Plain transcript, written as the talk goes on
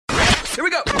Here we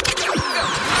go.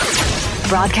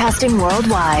 Broadcasting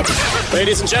worldwide.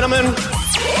 Ladies and gentlemen,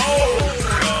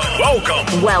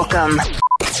 Welcome.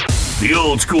 The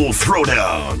Old School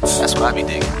Throwdowns. That's what I be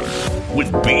digging. With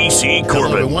BC Hello,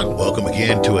 Corbin. everyone. Welcome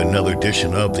again to another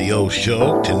edition of the O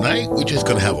Show. Tonight, we're just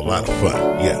going to have a lot of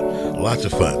fun. Yeah, lots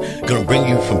of fun. Going to bring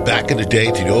you from back in the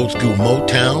day to the old school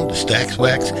Motown, the Stax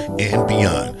Wax, and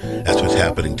beyond. That's what's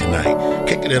happening tonight.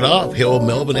 Kicking it off, Harold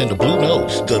Melvin and the Blue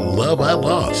Notes, The Love I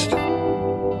Lost.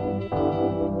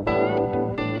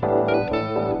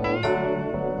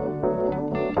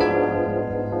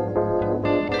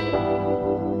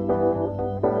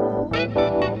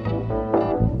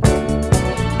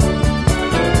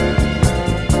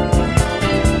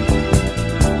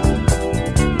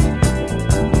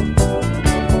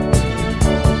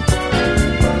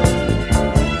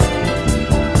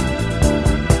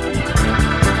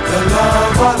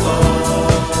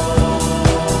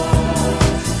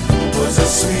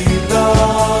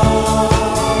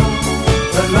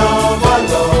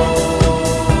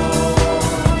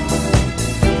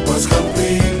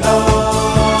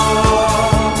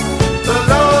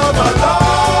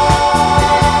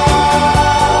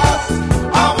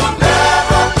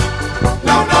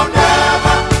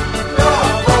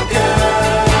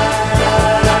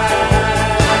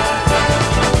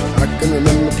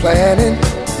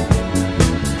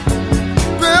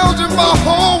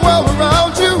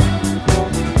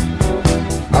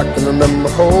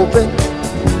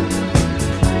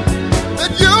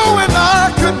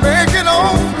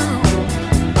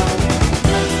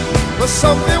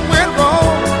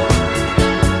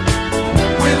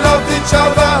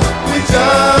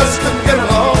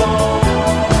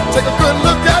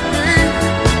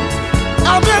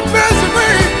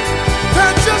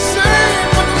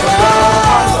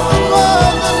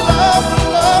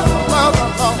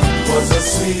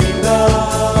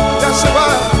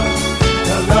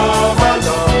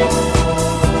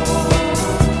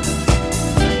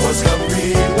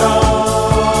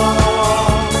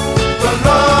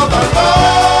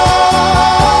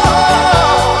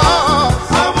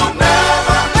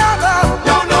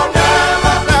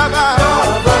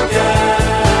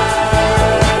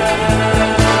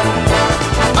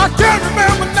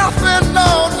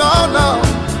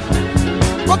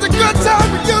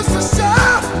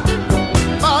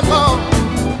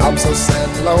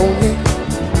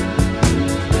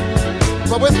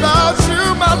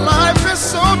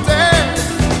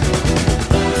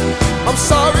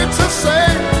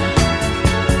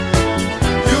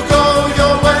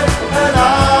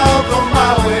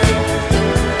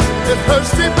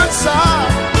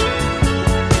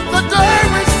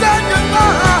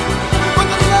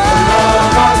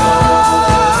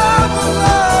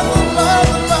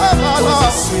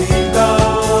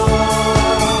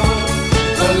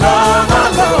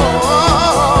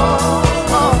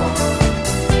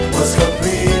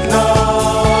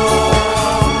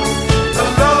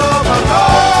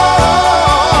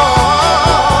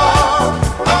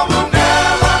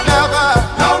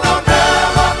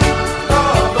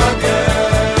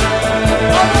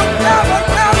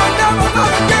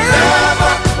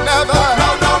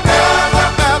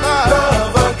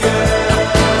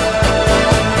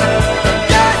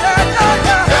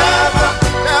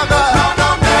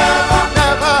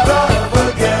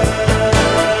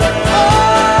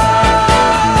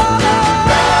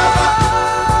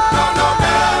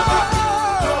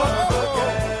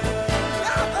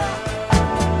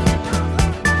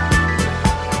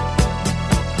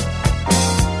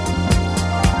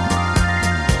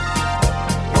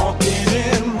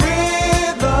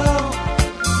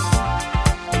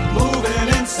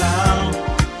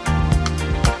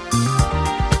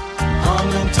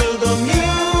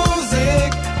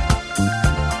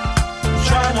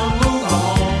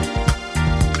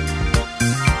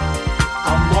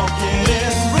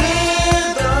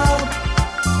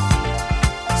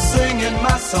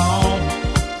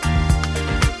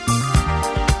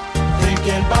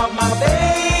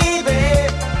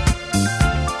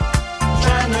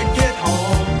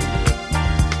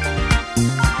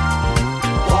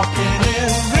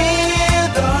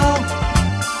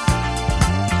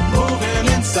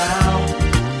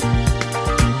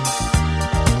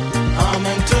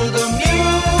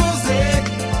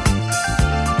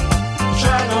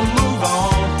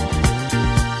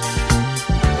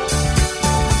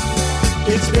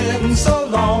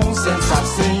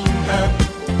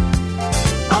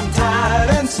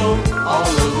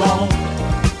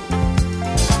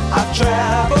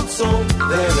 Traveled so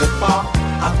very far,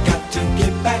 I've got to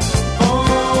get back home.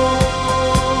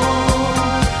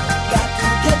 Got to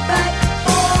get back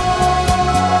home.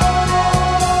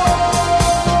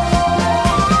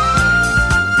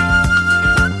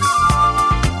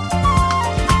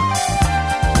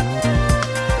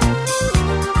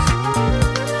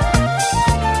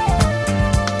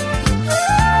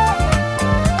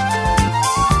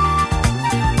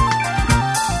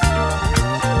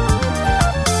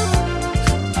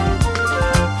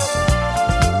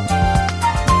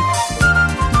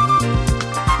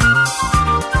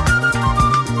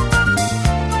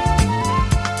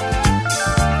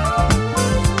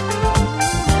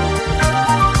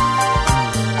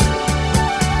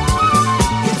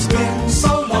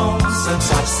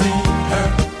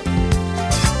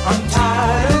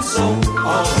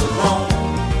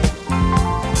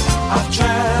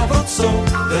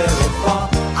 very far.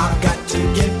 I've got to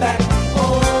get back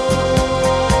home.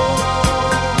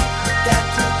 Got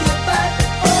to get back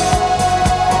home.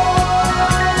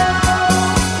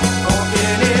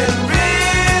 Walking in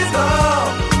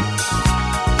rhythm,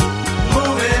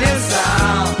 moving in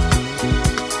sound,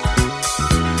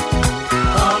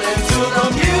 running to the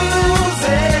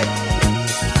music,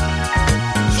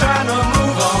 trying to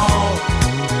move on.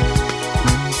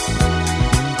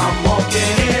 I'm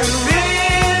walking in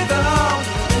rhythm,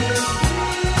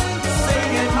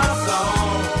 singing my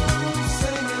song,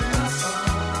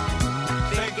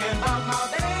 thinking about my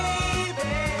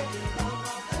baby,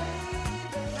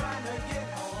 trying to get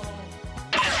home.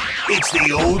 It's the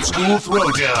Old School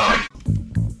Throwdown.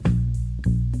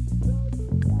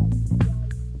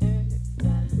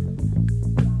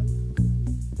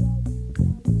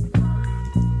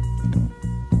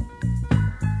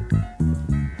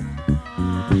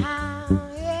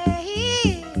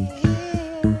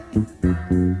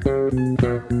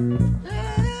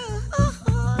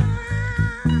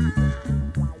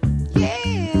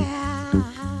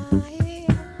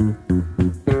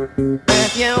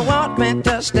 If you want me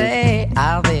to stay,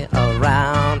 I'll be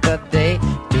around today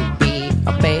to be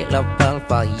available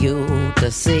for you to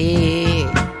see.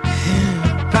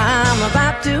 I'm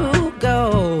about to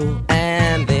go,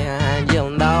 and then you'll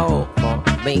know for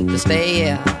me to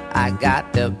stay, I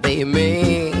got to be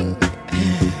me.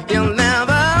 You'll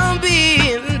never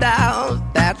be in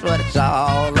doubt, that's what it's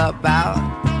all about.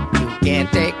 You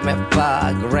can't take me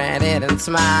for granted and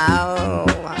smile.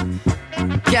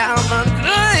 Count on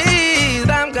days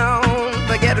I'm gone,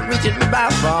 forget reaching me by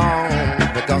phone,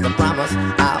 because I promise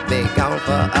I'll be gone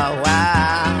for a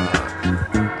while.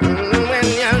 When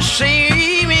you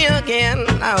see me again,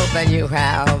 I hope that you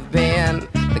have been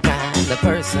the kind of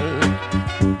person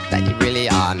that you really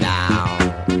are now.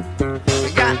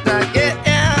 We got to get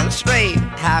in straight,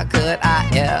 how could I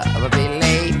ever be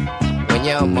late when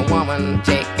you're my woman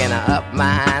taking up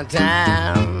my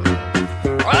time?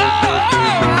 Oh,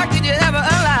 how could you ever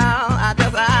allow?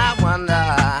 I wonder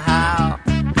how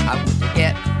I would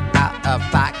get out of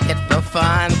pocket for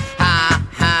fun.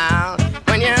 How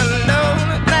when you know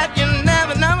that you're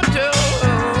never number two,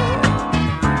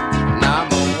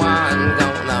 number one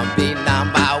gonna be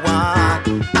number one.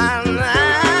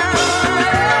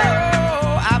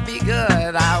 I'll be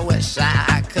good. I wish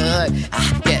I could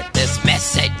get this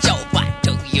message over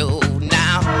to you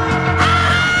now.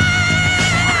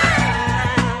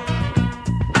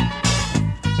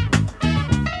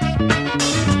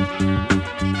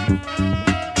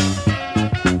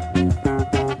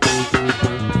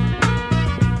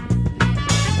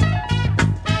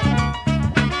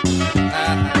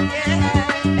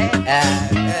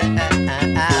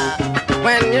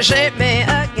 When you shape me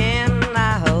again,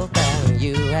 I hope that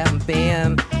you have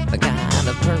been the kind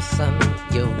of person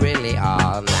you really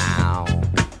are now.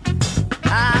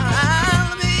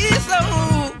 I'll be so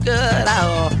good.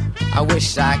 I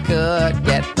wish I could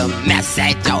get the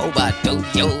message over to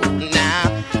you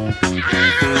now.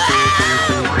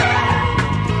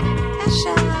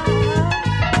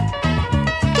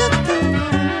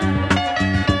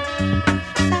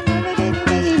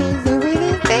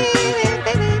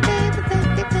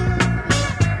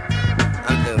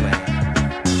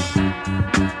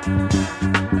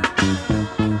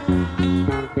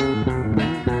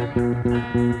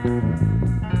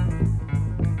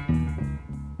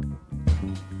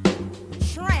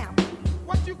 Tramp.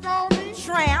 What you call me?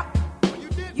 Tramp. Well, you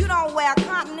did. You don't wear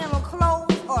continental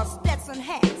clothes or Stetson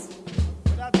hats.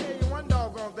 But I tell you one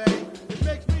doggone thing. It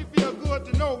makes me feel good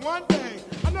to know one thing.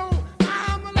 I know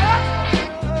I'm alive.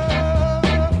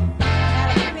 Not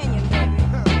an opinion, baby.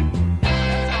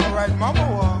 That's all right, Mama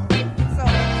was. So,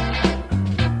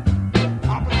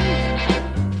 Papa too.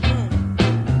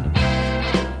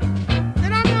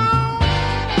 And I know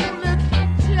that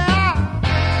child,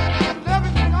 love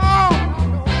is all I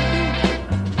know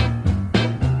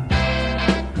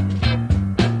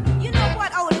you know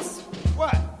what, Otis? to do.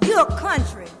 What? You're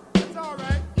country. It's all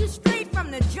right. You straight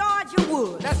from the Georgia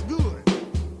woods. That's good.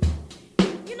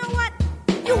 You know what?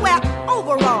 You wear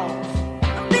overalls,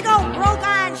 them big old broke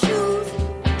iron shoes,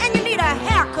 and you need a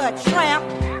haircut, Tramp.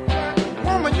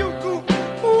 Woman, you go.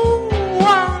 Ooh, I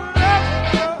love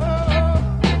you.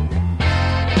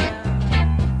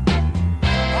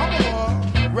 Mama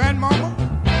was. Grandmama.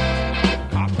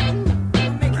 Papa too.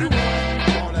 I'll make you one.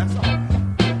 Oh, that's all right.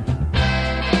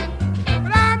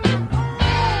 But I'm the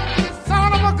only son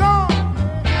of a gun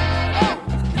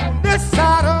on this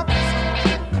side of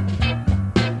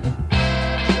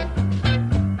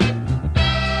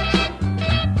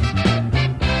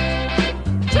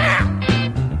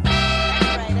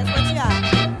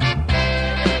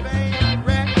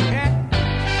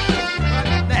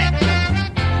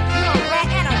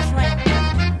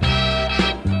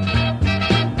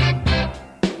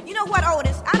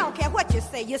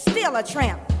still a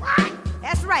tramp. What?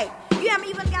 That's right. You haven't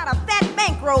even got a fat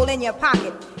bankroll in your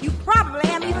pocket. You probably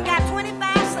haven't even got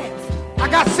 25 cents. I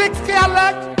got 6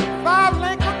 Cadillacs, 5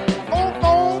 Lincoln, 4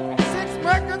 Ford, 6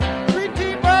 Mercury, 3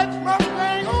 T-Birds,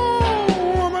 Mustang.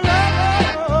 Ooh, I'm a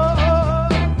lover.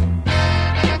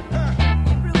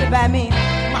 Prove it by me.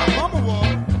 My mama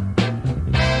was.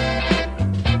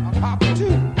 My papa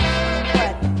too.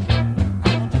 What? I'm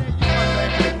gonna tell you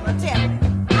one thing. Well, tell me.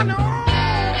 I know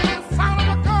the sound of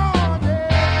a gun,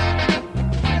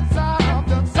 yeah, inside of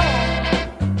the song.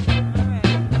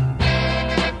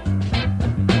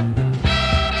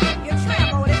 You're a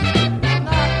tramp, Otis.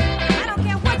 No, I don't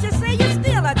care what you say, you're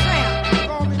still a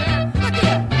tramp. call me that. Look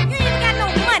here, you ain't even got no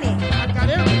money. I got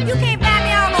everything. You can't buy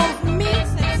me all those meats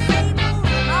and sables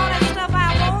and all that stuff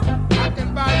I want. I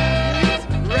can buy you meat,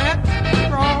 rats,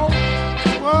 frogs,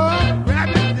 squirrels,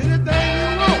 rabbits, anything you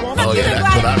want. Oh, yeah,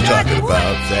 that's what I'm talking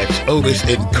about. That's Otis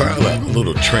and Carla,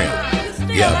 Little Tramp.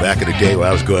 Yeah, back in the day when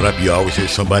I was growing up, you always hear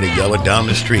somebody yelling down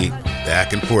the street,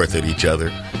 back and forth at each other,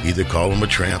 either call them a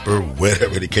tramp or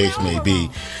whatever the case may be.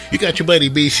 You got your buddy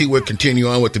BC. We'll continue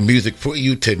on with the music for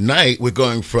you tonight. We're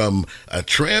going from a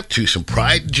tramp to some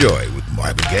Pride and Joy with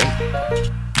Marvin Gaye.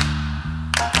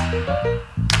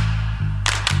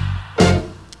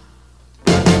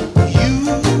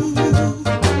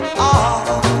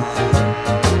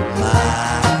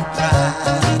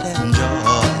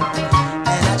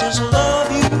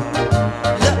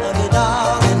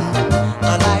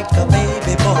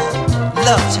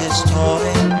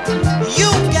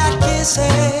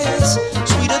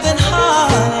 Sweeter than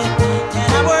honey,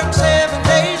 and I work 7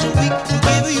 days a week to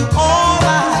give you all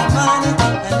my money,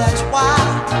 and that's why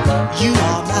you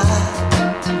are my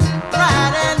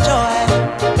pride and joy.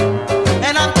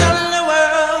 And I'm telling the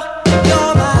world,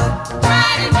 you're my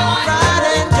pride and joy. Pride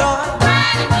and joy.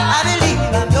 Pride and joy. I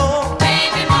believe I'm your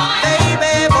baby boy,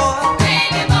 baby boy,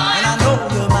 baby boy. And I know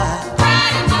you're my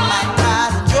pride and joy, my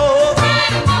pride and joy,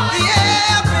 pride and joy.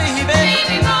 Yeah, baby,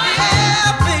 baby boy,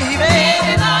 yeah, baby.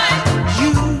 You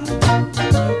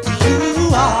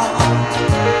are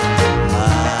my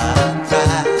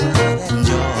pride and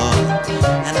joy,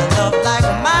 and a love like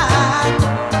mine,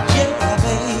 yeah,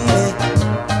 baby,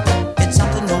 it's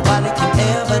something nobody can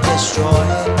ever destroy.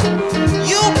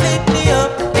 You pick me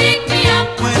up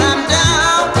when I'm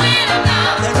down,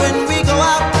 then when we go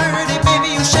out dirty, baby,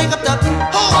 you shake up the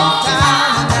whole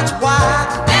town, and that's why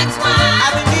I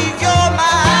believe you're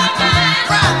my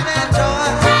pride and joy,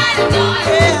 yeah.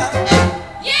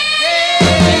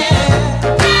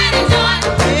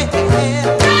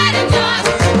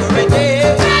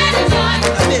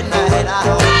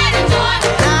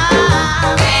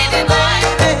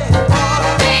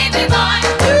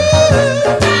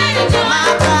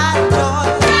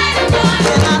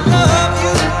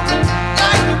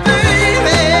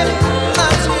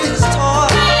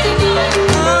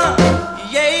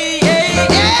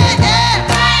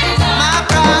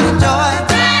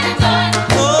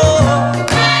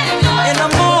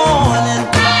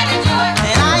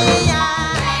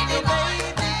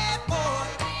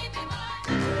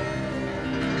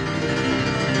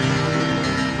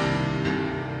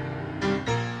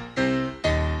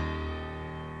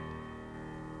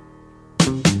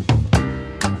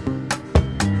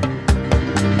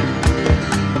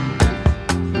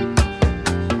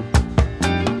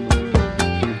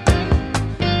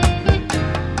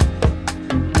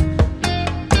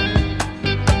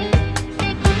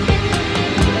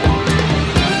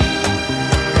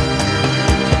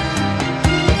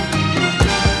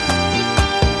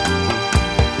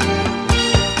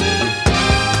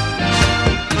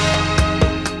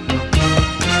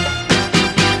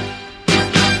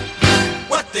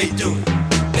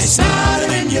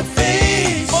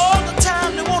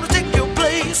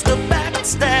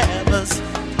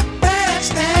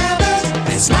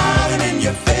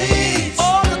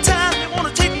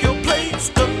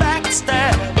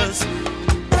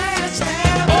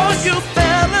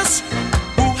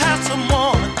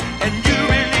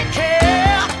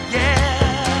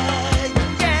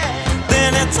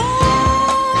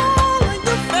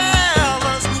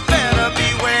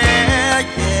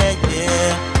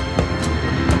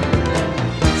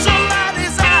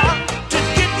 Somebody's out to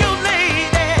get your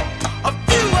lady. A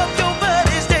few of your buddies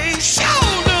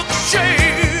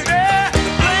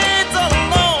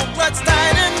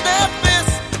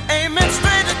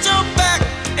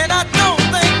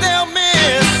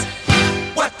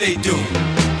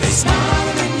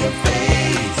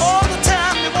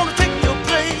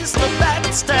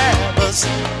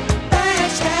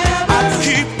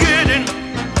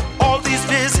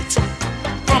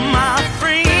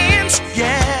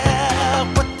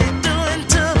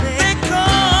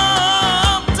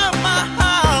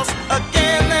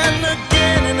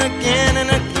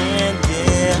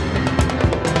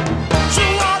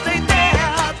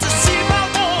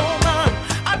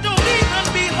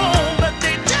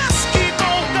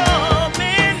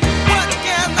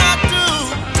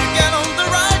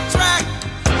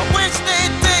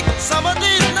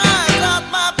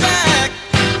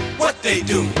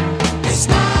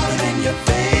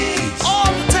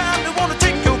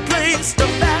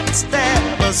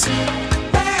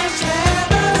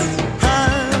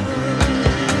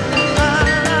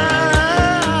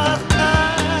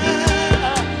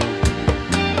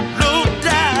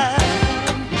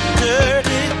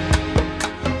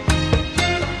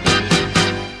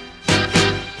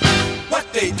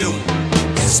doing?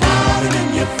 It's smiling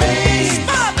in your face.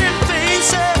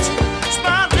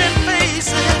 Smiling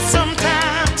faces,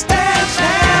 sometimes dance,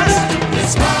 dance.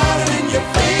 It's smiling in your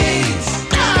face.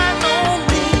 I don't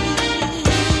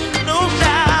mean no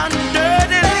down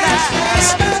dirty lies.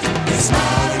 It's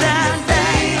smiling in your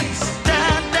face.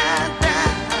 Down, down,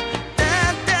 down,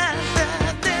 down, down,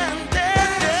 down, down,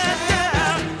 down,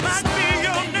 down. Might be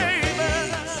your neighbor,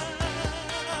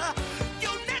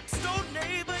 your next door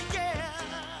neighbor, yeah.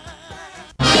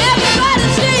 Everybody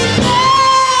say yeah.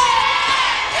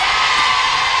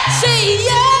 Say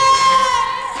yeah.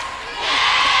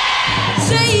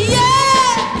 Say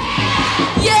yeah.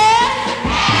 Yeah.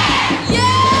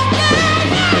 Yeah.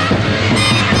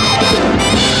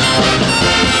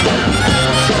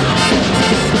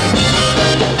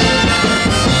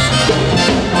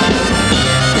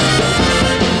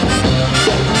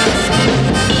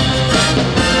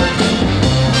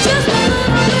 Just a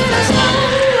little bit of slow.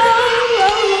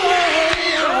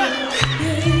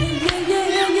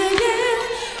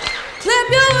 Clap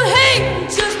your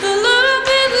hands just a little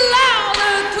bit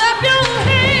louder. Clap your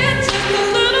hands just a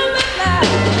little bit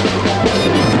louder.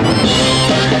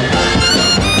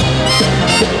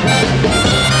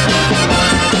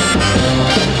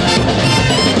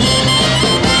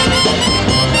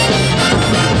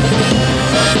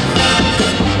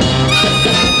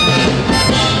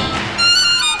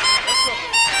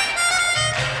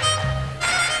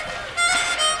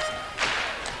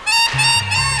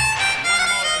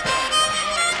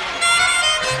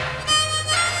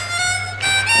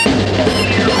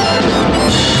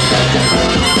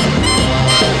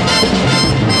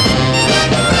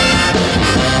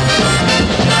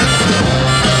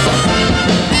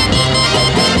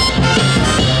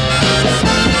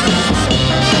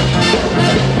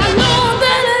 I know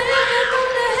that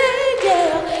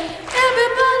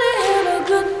everybody had a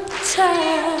good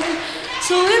time.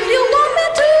 So if you want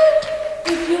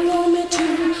me to,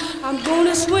 I'm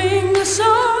gonna swing the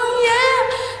song, yeah,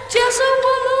 just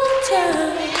one more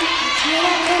time. Till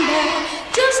I come back,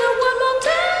 just one more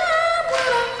time when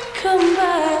I come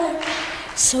back.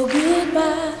 So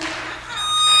goodbye.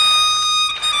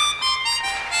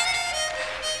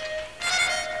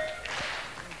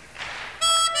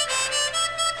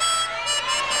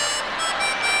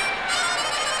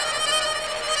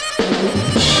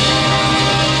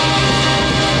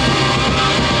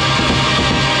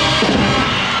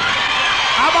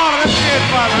 How about let's get it,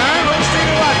 brother, huh? Let's see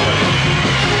the record.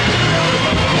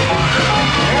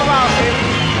 Think about it, baby.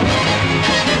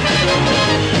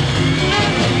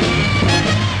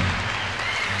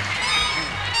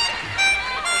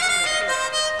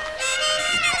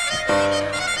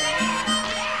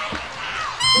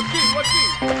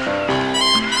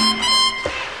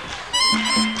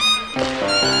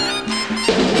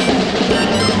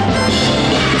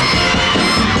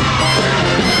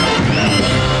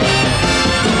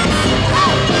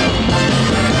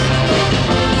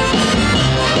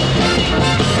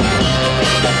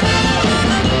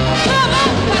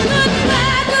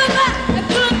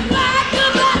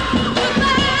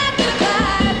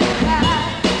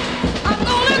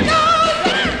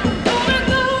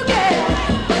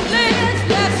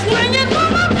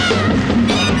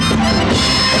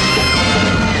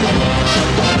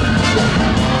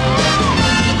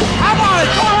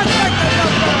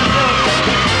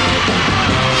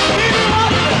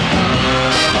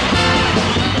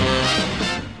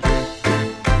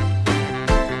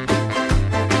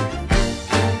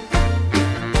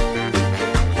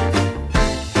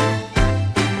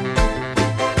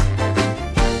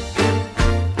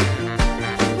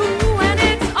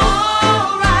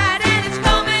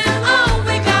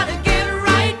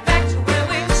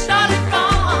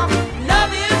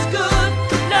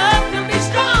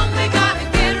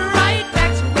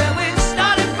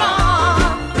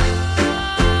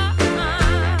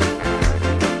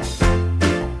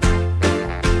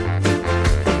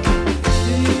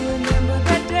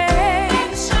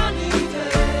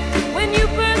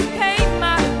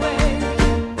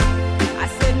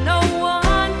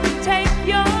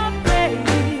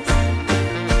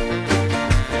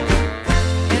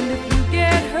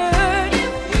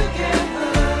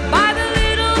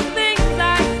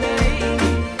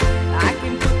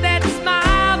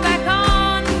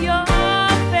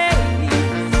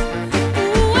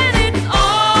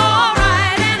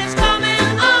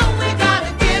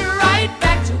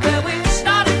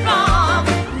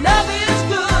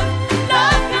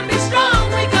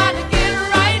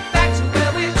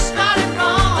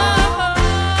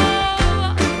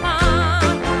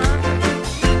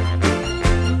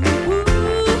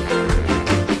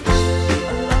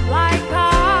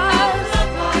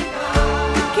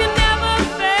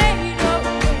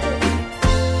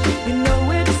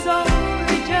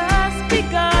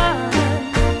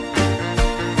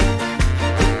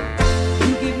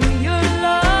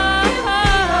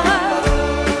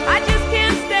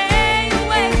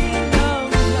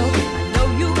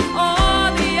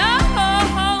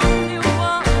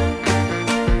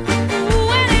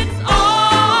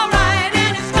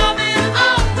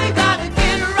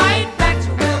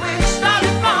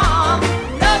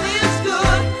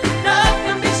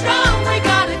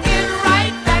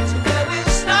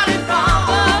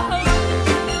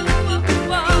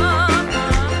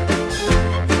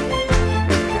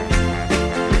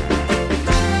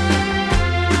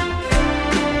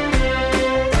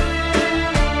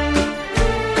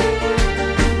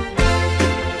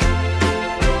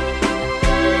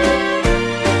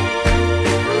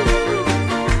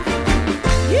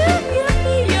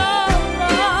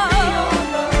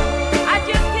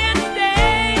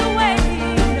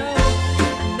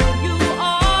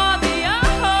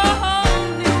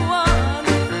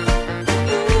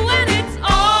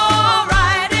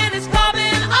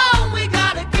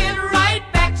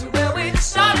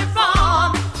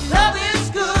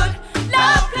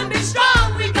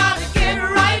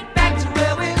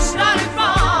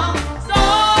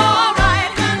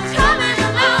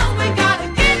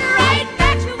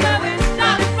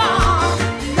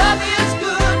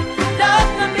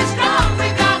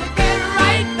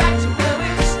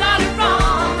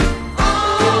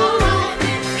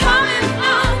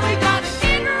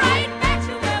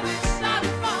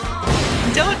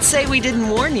 didn't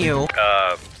warn you.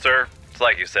 Sir, it's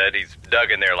like you said, he's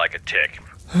dug in there like a tick.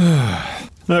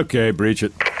 Okay, breach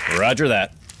it. Roger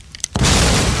that.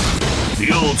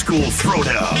 The Old School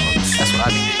Throwdowns. That's what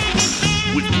I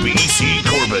mean. With BC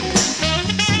Corbin.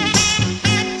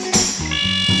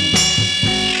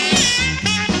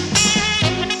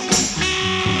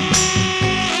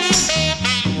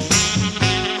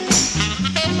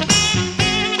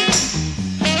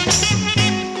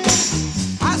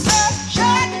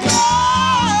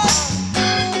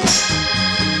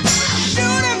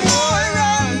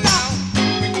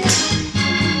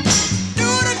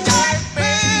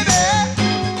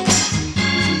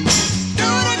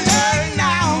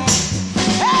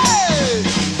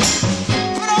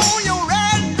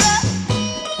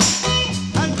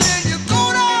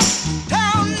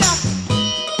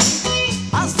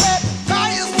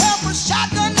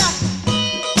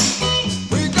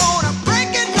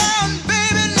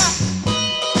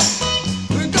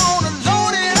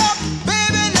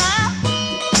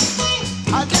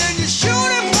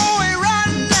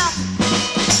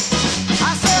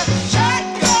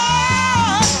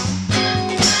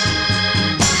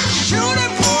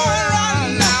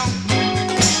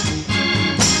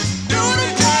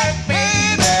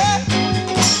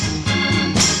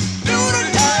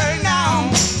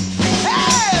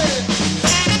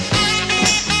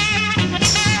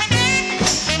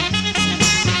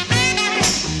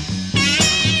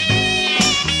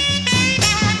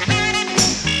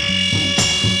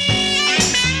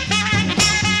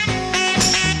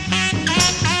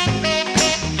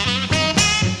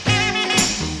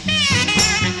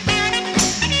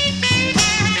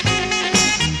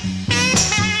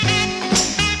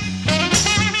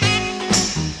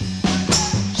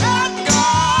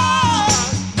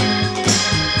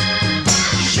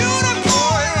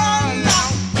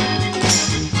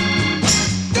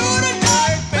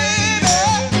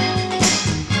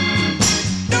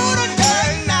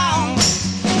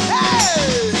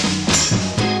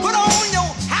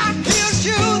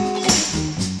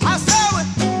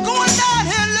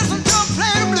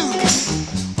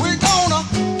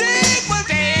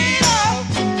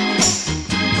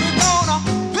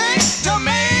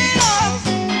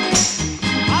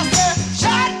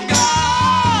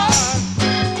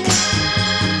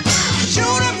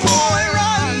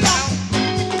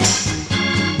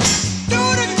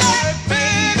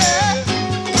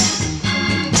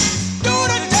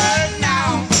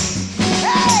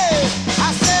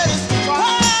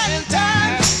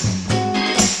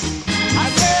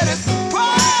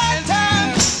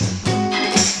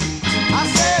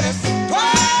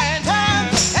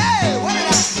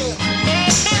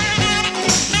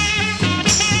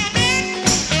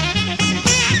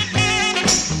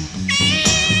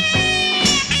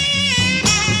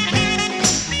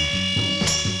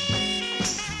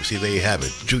 There you have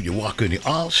it. Junior Walker and the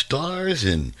All-Stars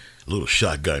and a little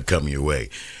shotgun coming your way.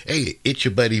 Hey, it's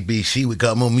your buddy BC. We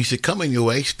got more music coming your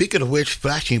way. Speaking of which,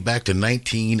 flashing back to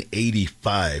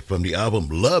 1985 from the album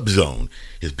Love Zone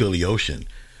is Billy Ocean.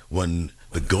 When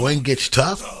the going gets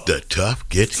tough, the tough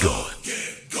gets going.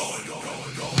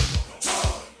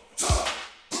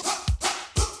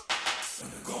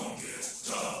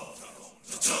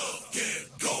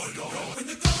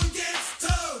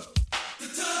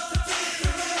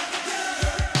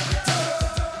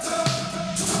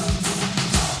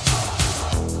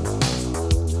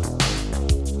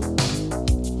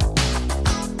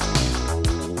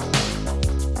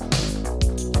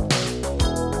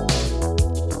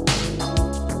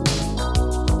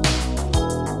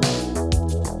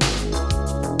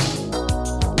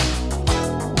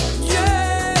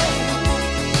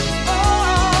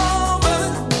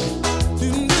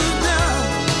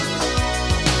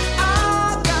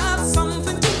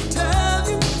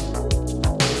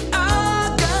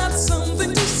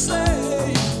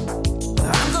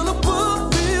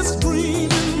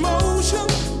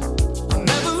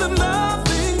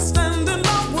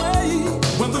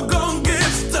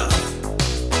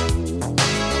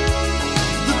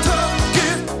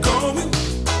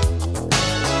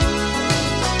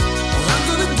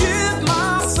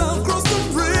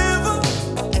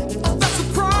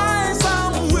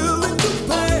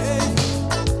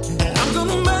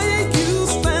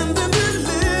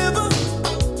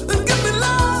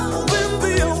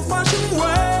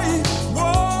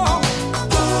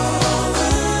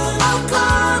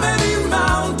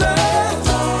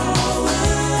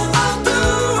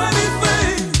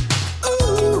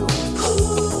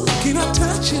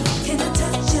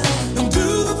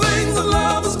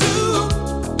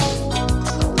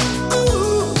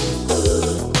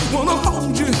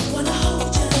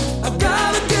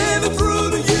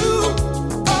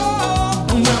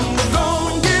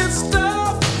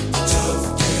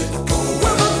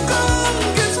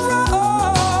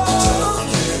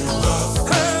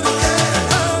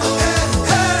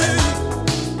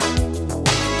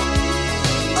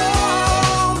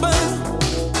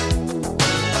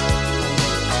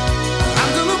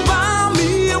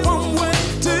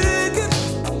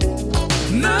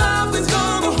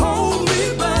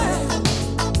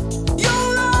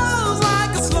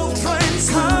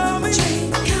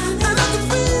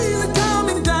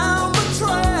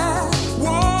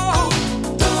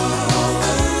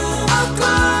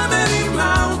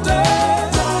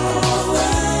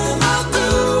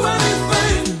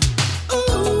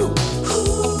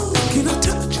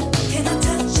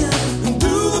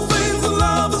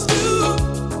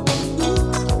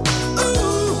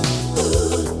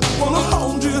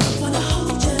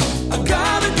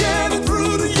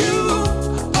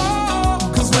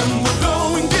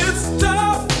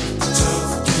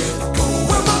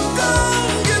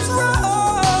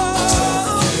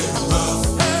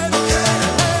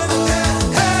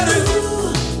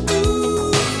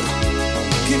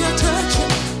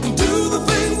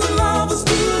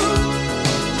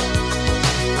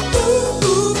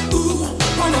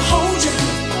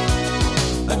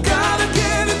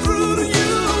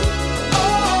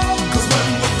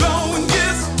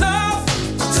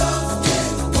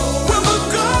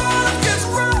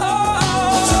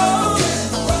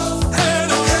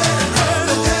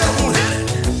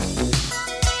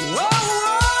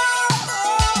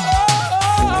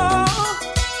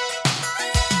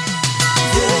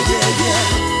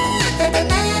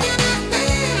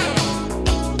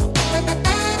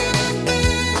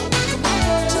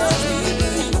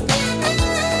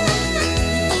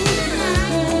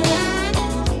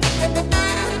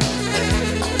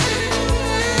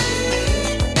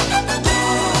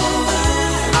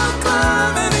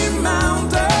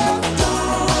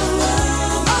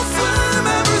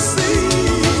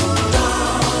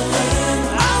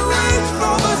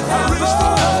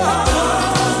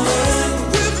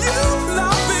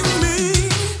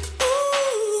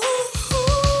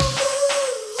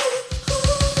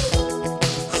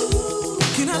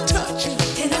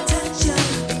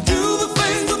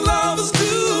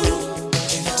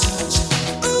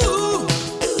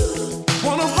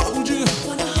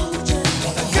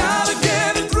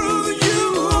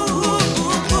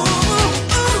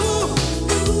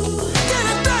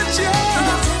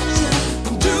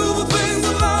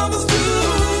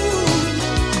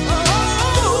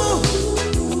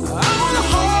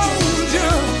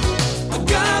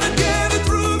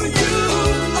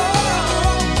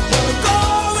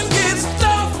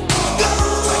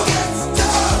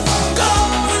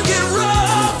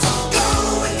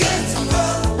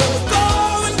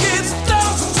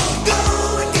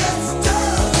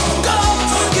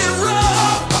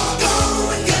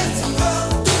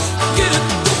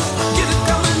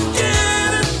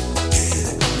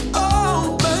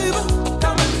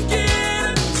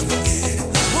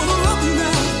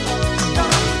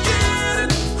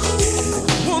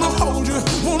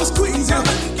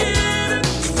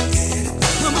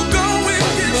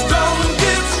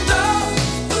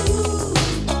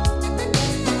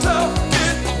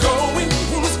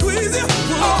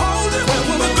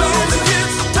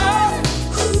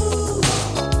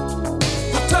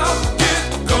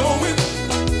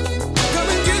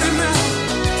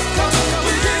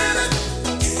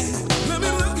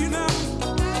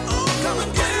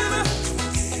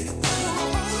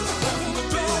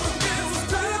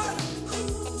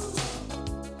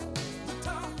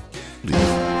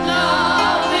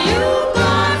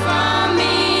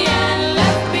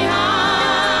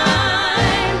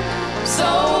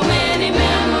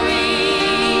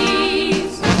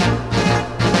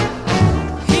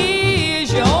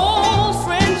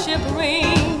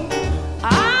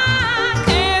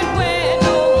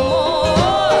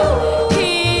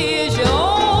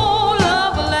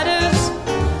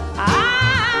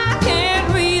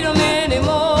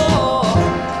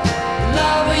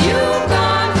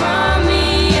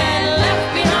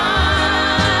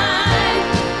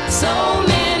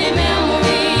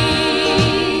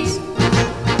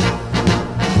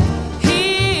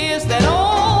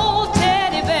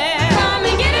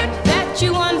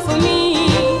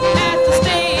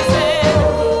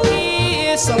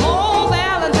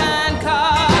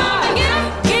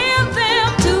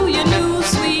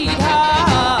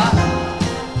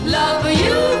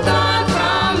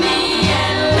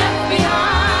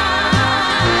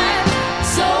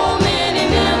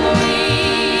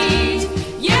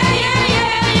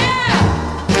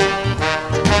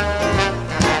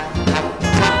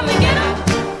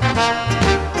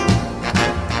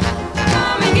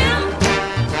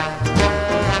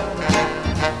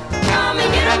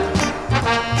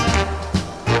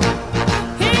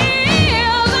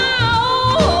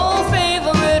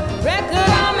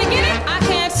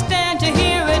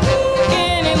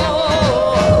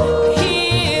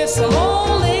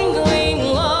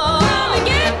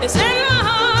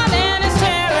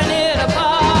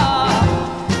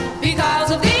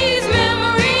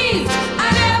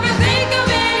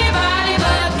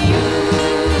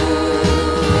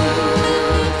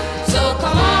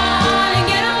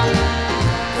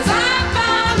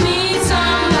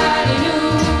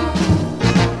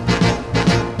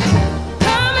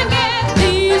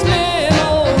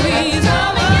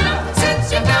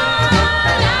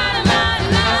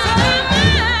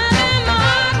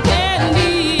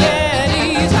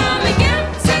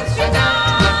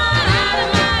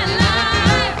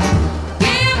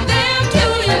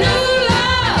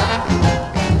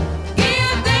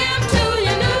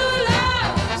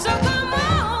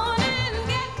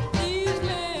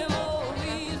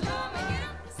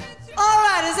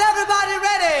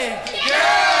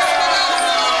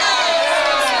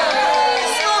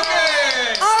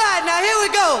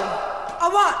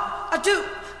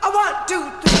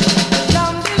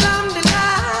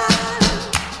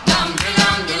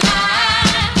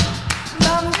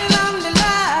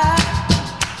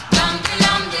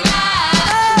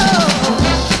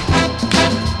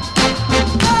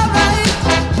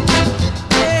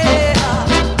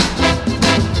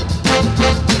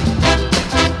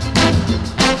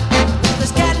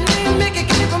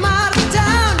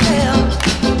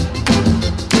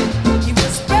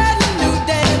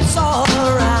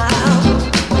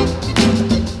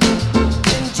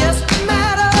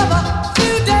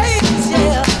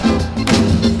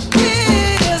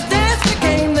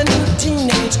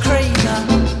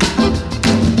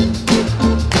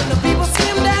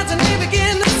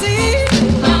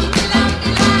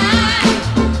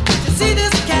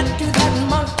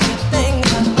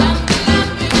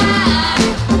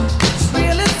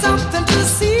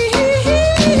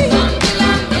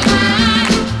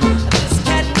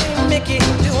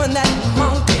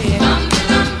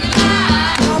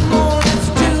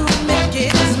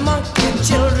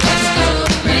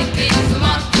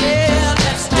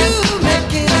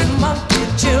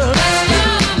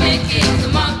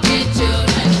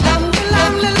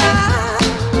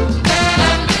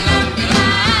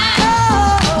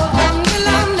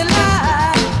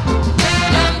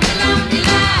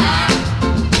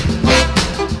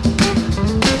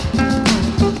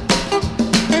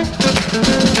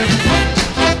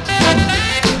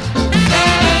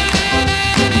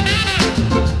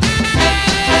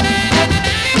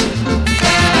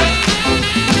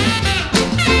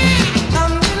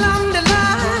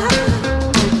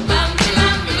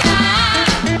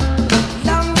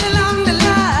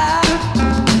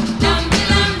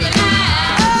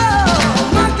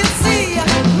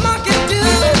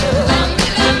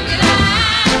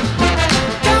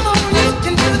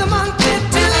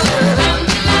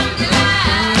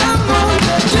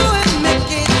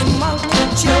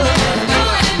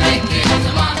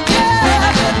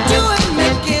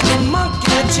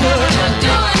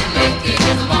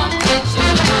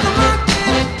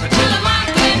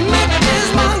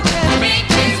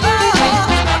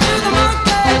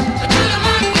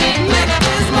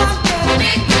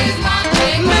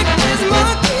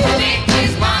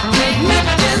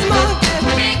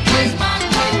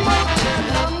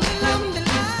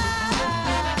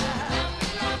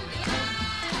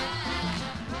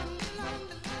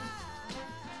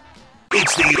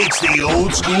 It's the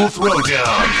old school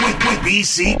throwdown with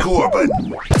BC Corbin.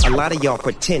 A lot of y'all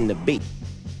pretend to be.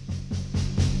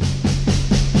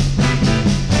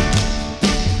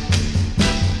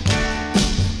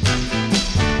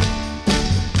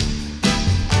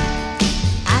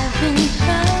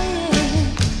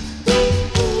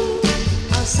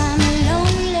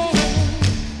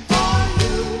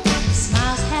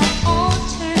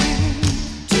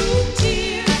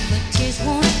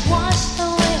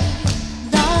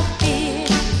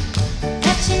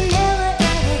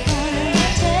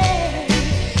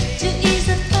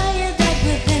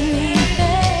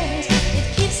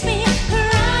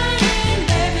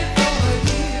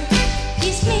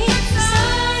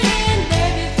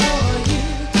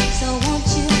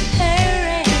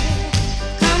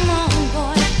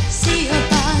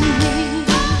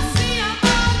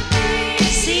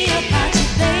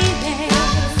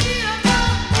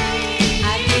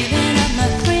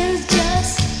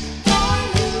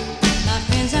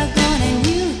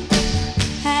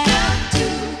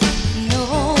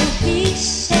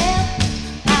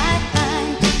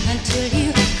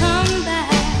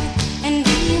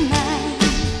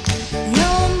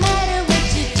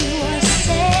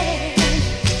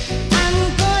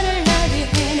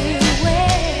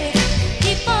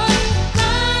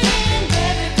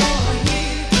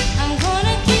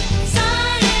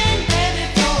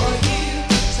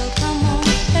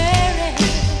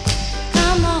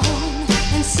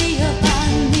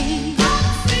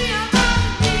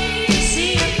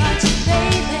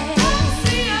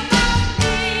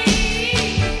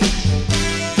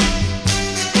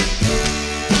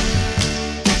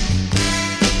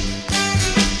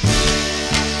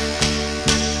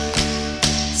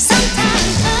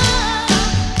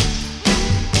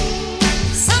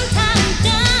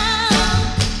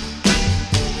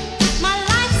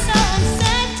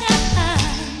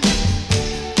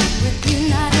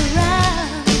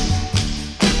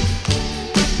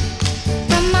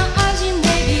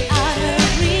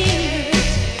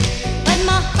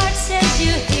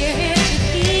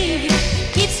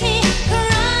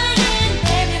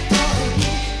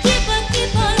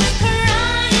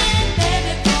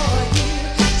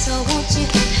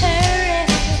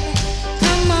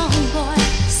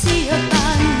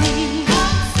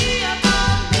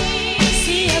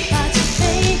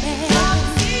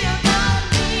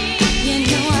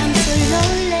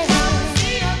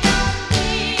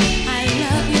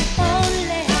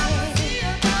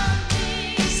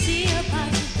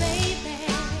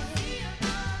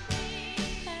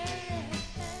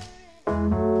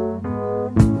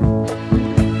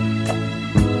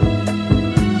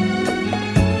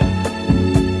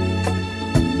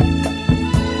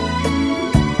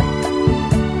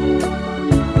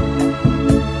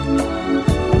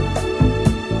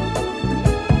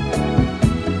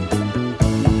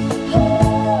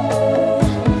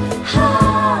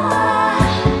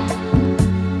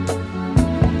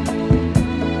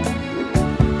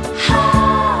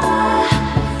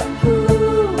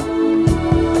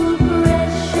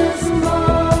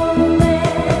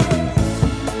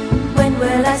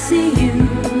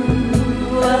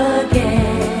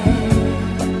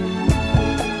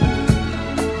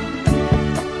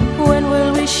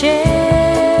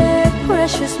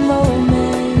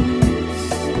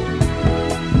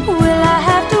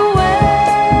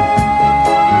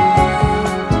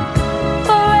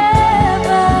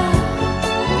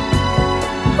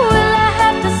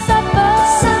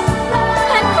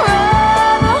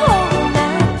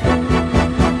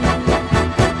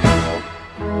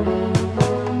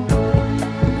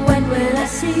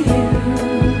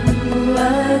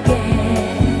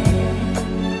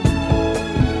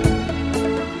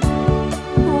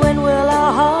 When will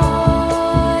our hearts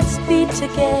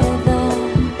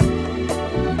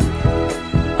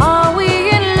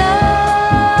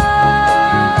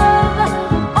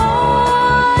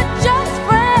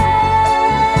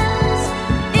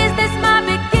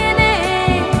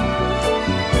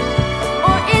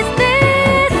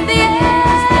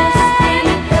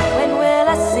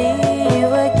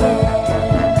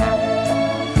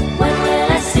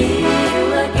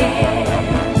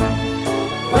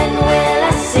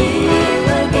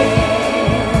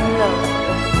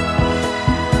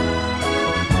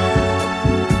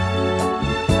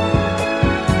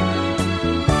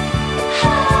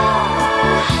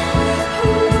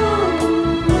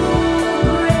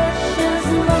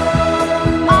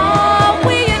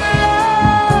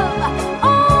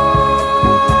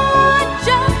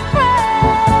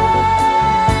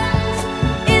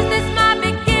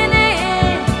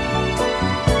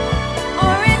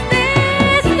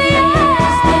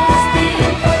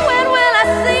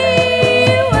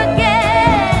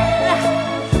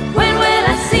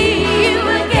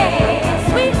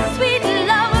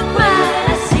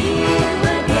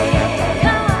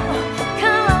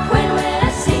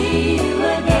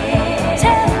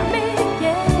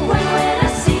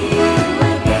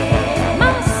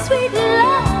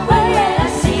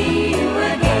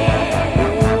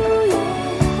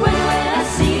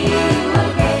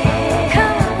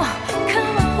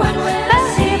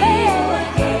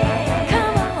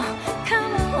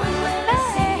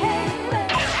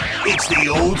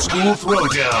Old School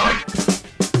Throwdown.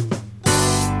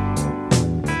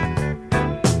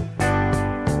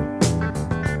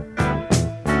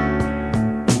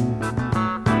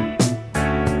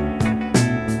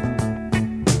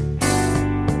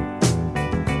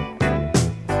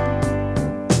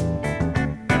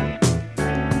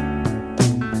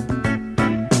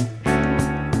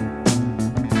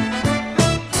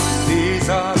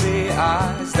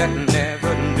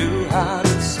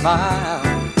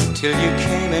 Till you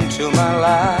came into my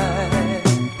life.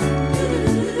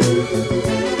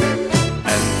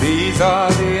 And these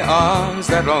are the arms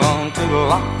that long to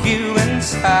lock you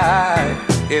inside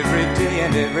every day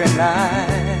and every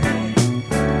night.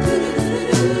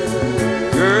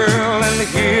 Girl, and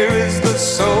here is the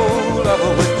soul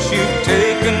of which you've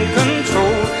taken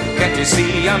control. Can't you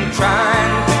see I'm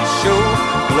trying to show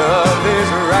love is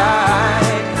right?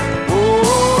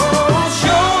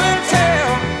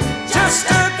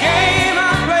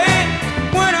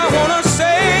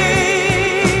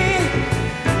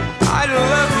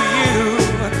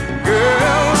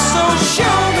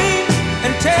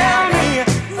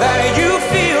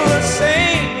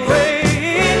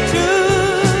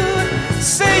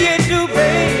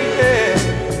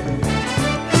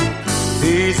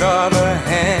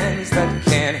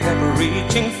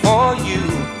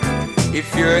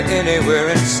 If you're anywhere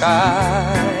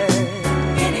inside,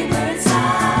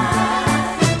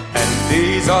 and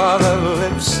these are the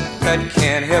lips that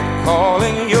can't help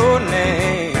calling your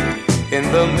name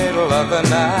in the middle of the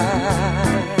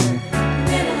night.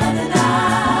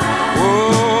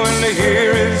 Oh, and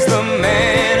here is the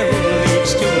man who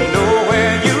needs to know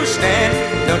where you stand.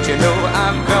 Don't you know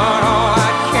I've done all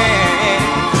I can?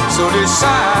 So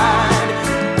decide.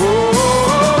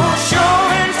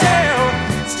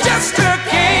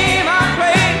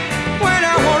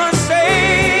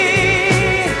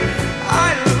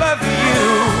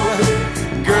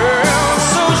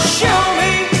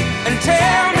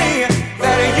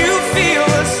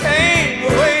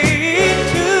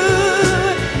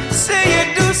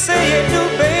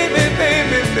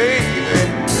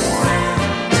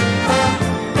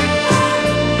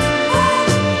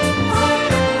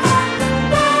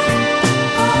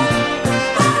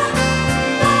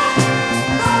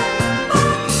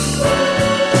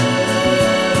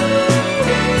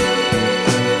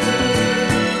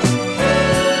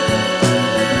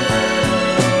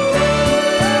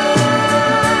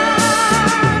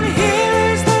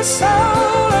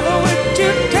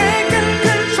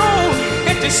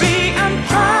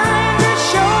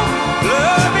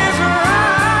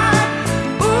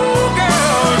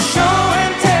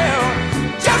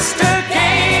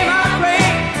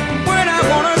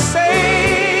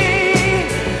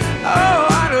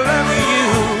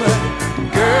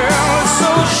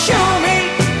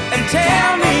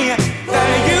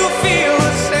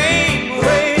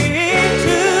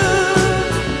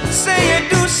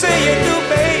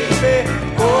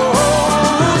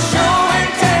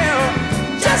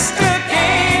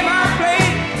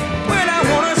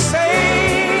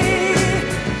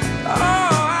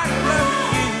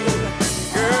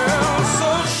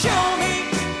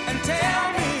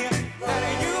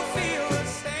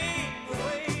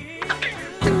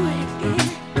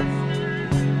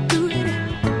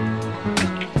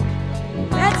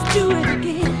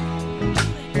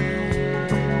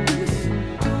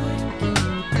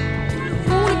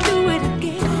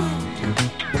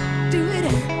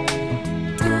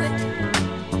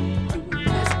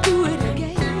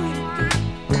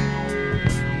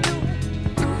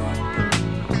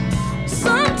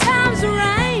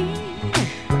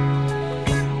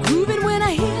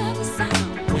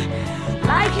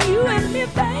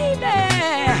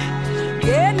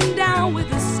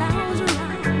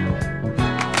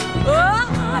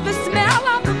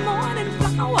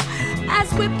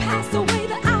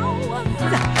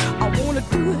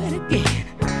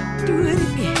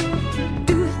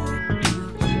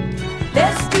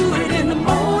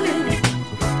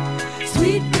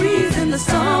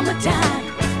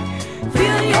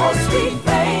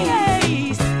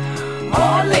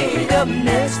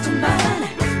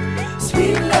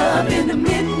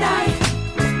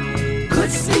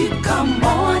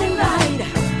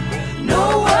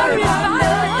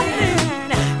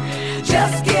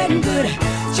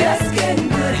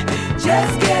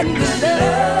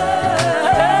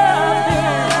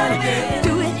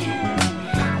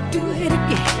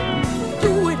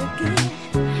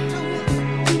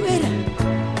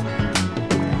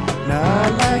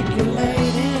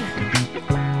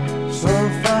 So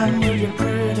fine with your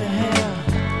pretty hair.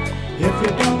 If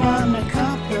you don't mind me,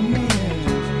 come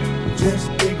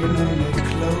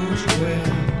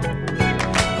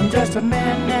just a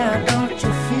man now, don't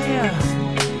you fear?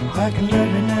 I can love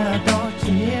you now, don't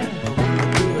you hear?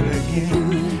 Do it again.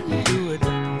 Do it. I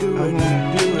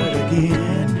wanna do it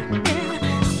again.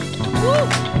 Woo!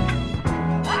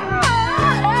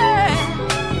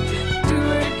 Do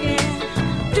it again.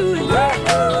 Do it again.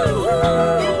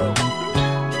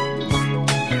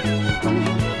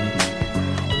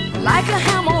 Like a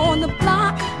hammer on the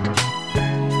block,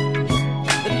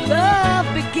 the love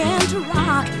began to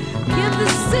rock. Give the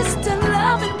sister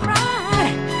love and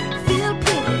pride. Feel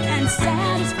pretty and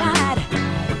satisfied.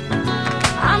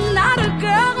 I'm not a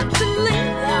girl to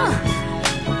linger,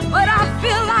 but I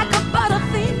feel like a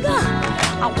butterfinger.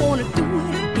 I wanna do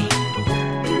it again.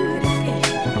 Do it again.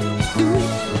 Do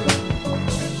it.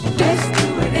 Let's do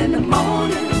it in the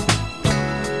morning.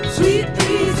 Sweet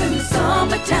breeze in the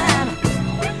summertime.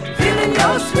 Feeling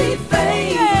your sweet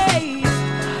face,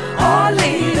 all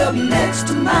laid up next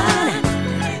to mine.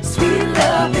 Sweet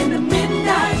love in the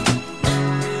midnight.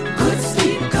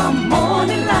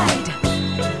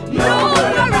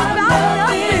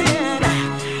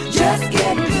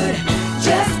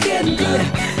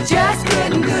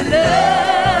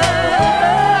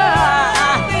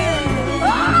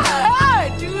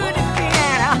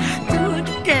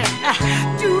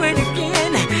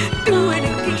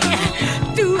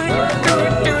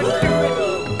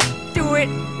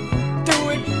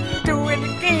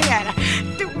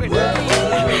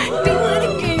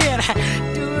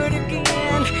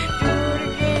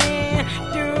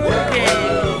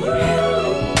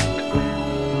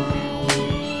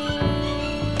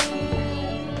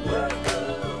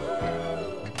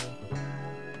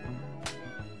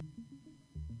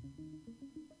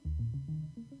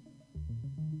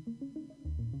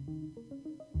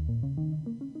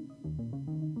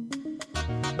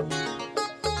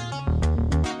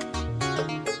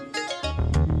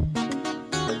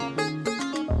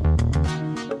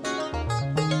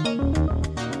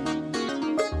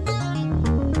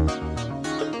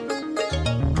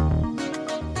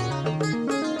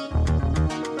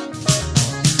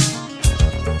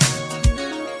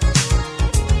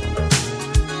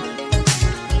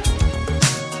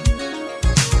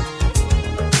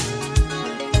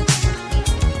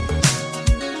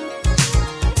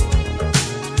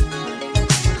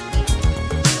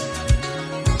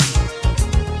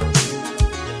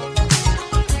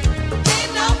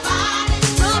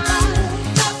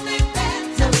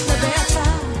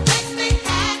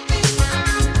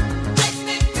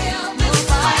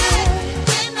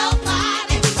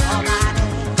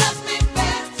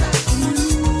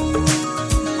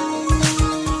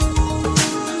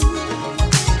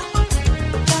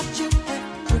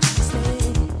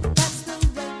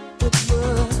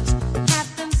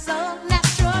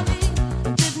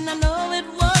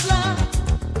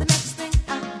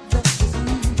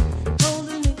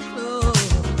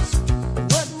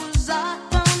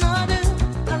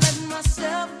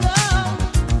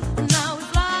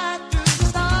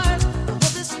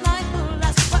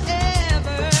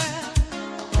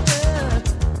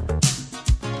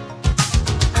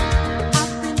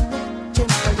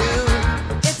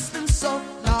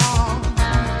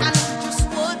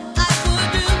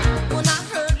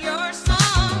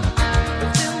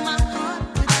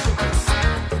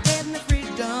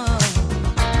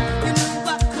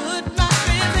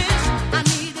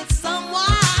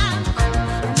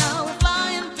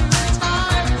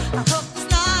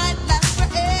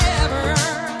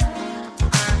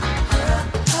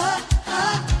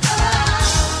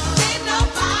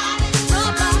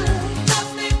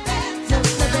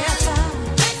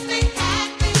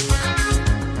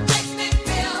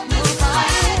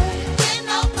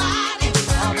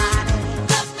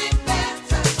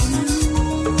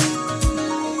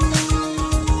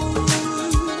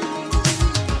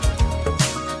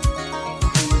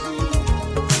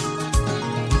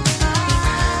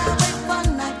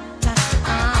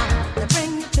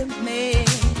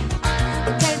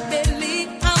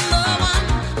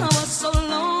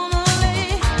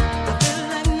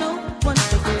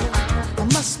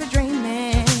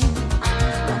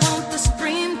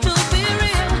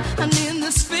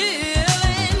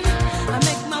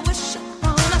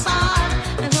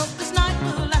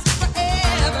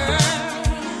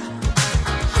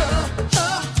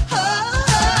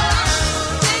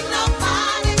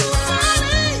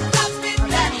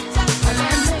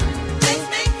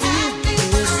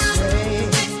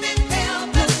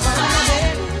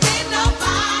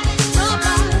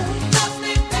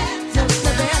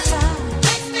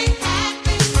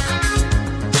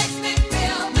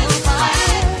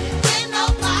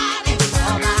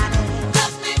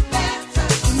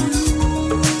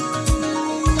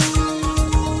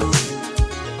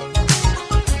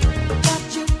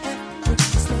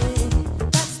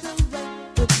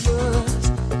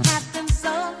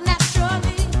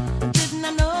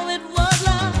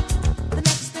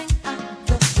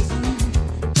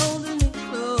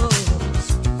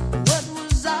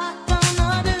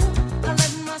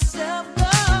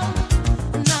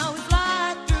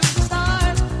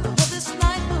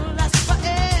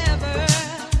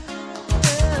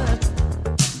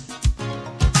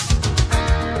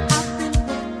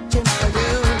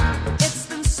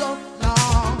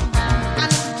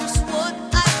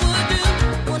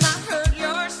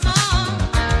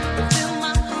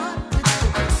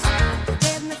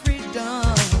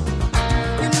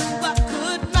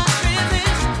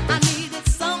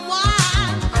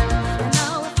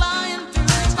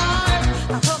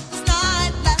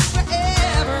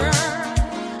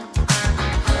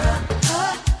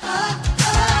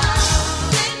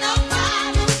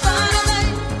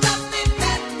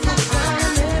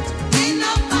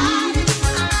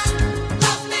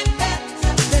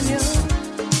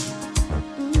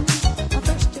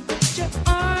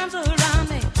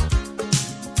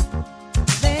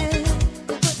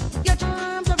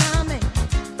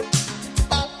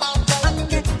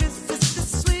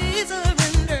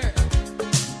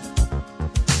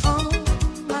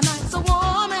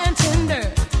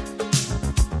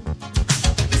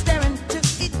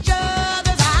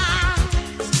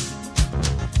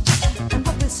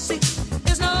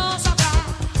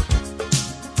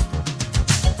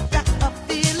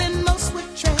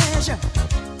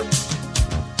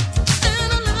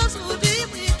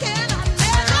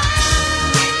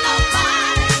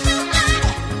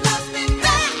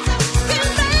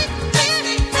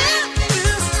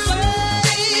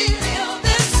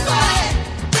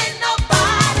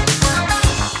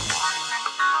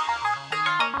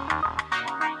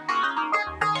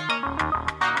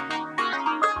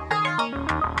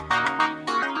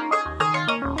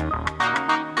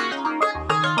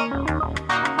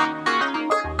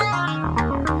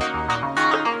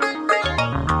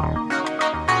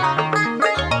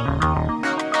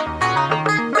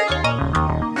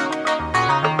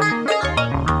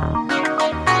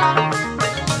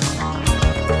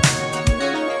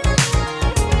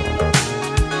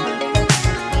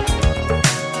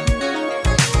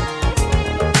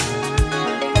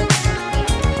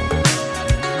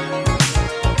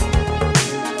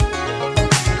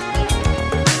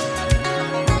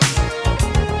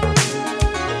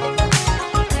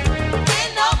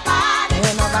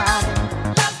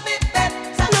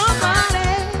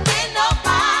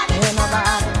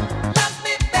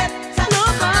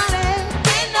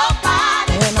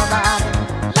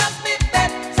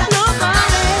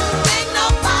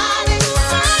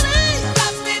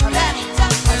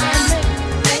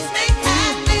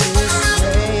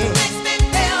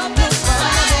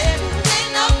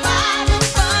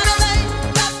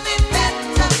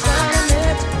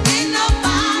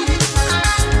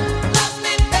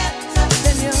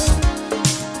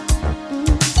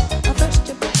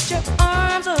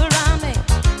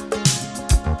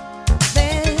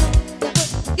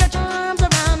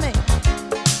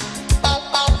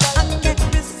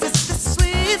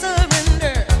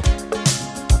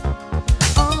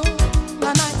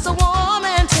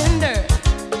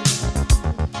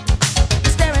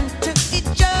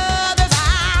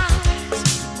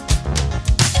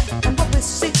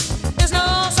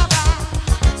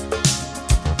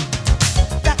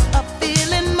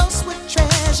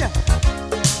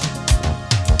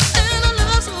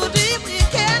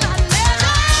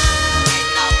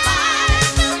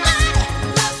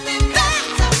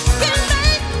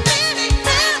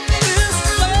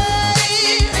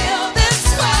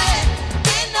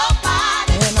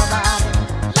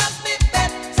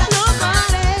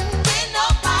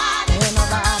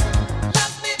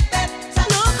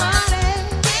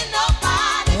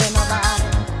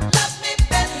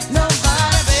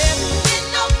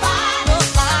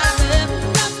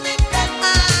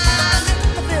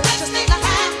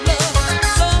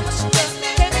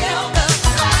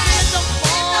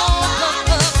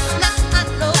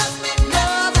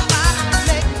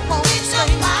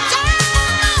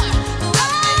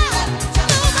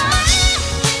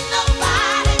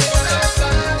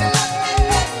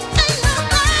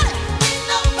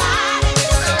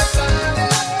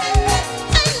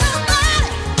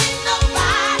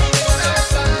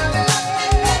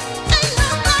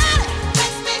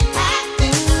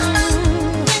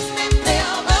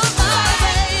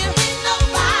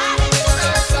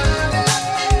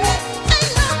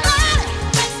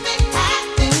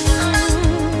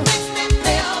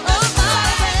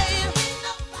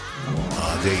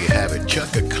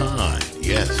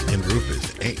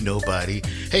 everybody.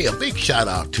 Hey, a big shout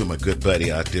out to my good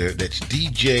buddy out there. That's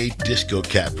DJ Disco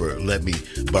Capper. Let me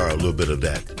borrow a little bit of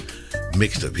that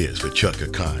mixed up his for Chaka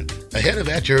Khan. Ahead of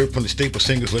that, you heard from the staple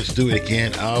singers, Let's Do It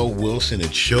Again, Al Wilson,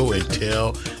 and Show and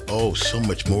Tell. Oh, so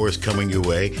much more is coming your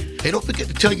way. Hey, don't forget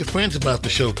to tell your friends about the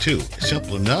show, too. It's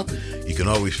simple enough. You can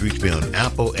always reach me on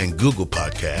Apple and Google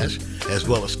Podcasts, as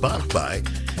well as Spotify.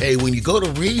 Hey, when you go to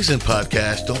Reason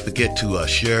Podcast, don't forget to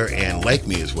share and like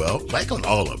me as well. Like on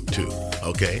all of them, too,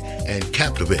 okay? And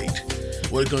Captivate.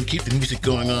 We're going to keep the music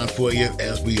going on for you,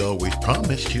 as we always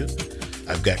promised you.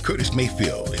 I've got Curtis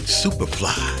Mayfield and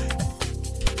Superfly.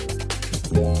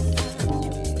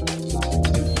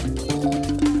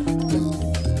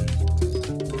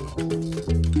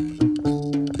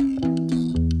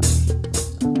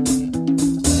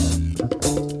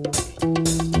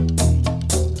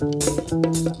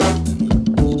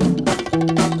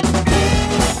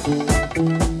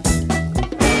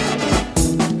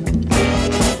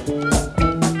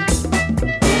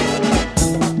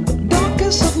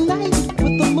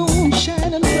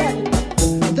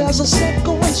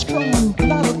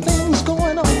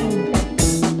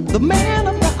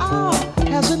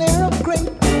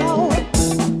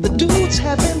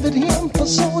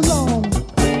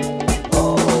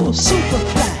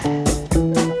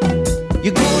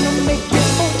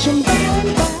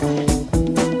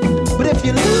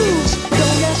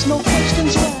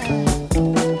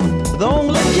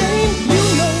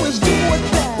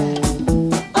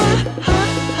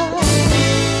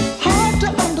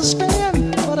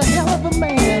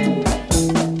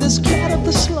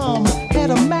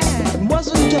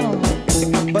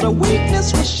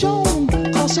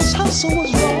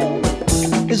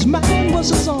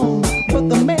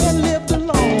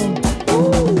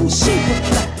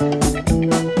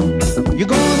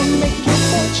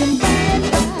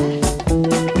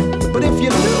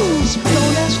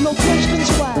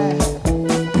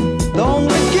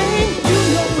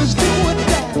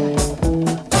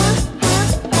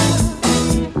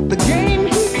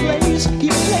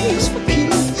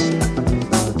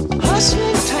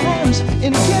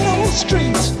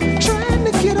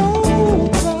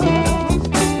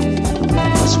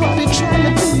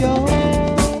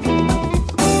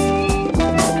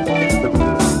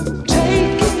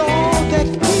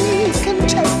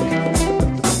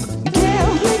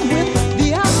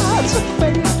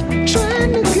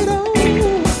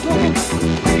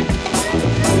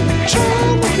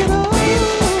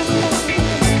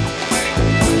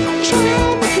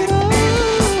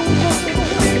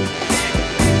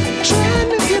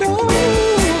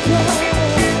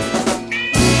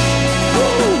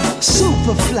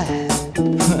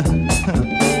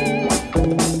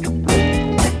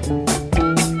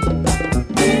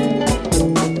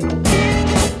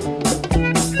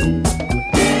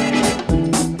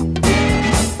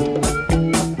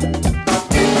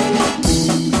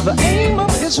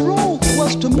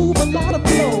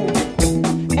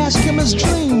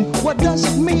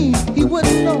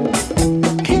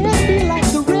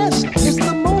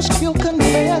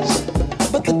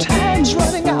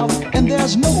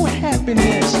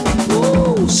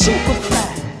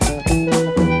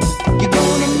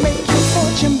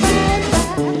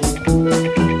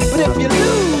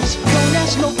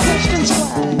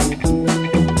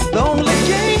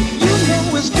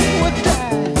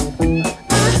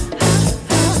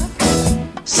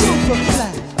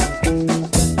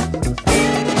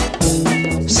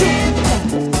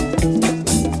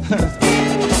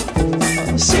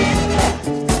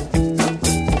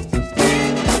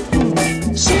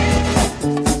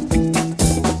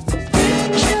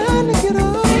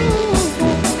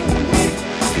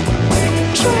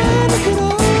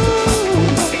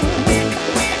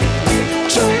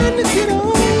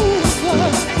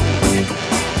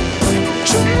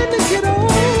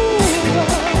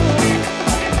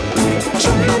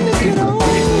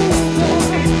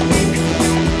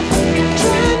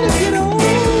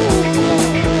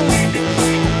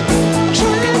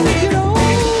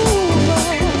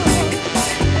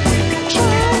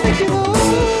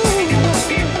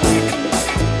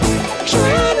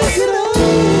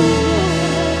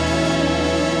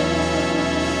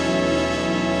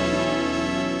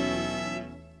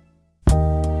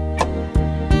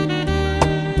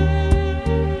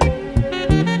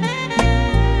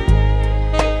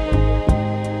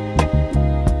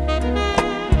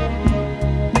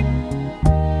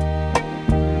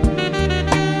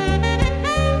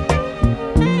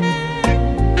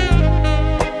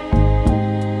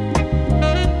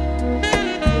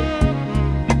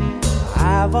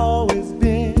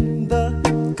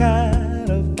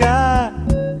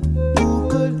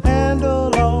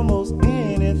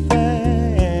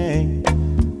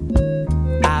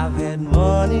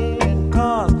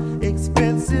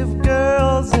 expensive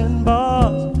girls in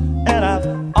bars, and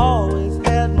I've always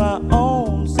had my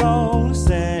own song to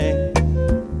sing.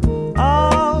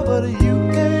 Oh, but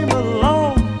you came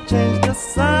along, changed the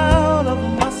sound of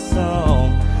my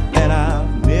song, and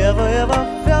I've never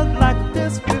ever felt like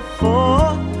this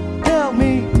before. Tell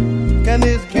me, can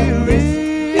this be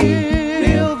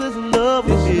real? This love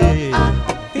is here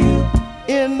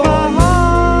in my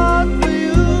heart for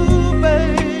you,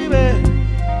 baby.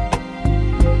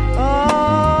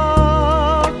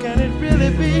 Oh, can it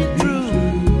really be true?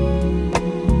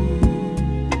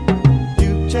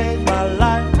 You changed my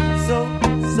life so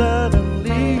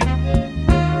suddenly.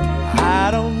 I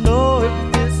don't know if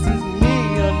this is me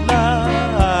or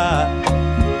not,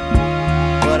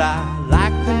 but I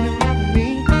like the new me,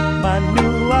 my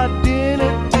new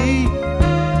identity.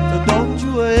 So don't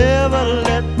you ever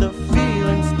let the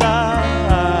feeling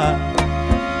stop.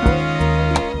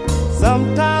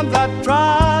 Sometimes I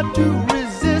try to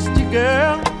resist you,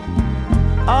 girl.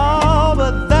 Oh,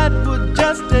 but that would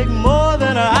just take more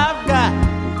than I've got.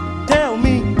 Tell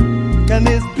me, can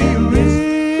this be real?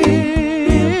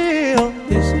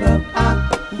 This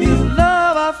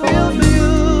love I feel for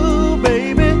you,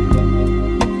 baby.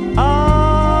 Oh,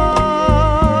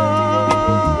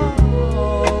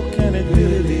 can it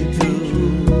really be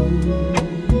true?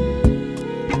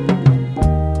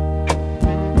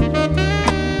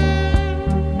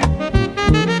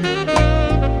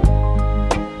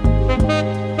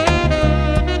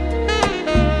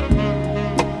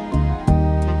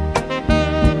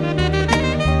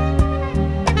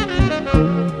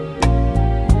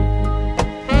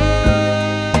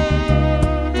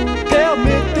 Tell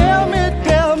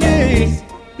me,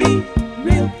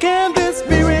 can this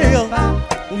be real?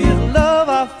 This love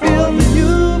I feel for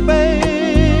you,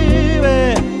 baby.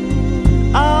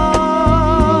 Oh,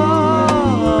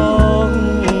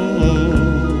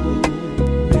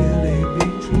 really be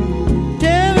true?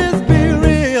 Can this be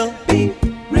real?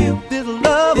 This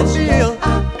love I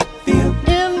feel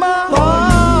in my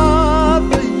heart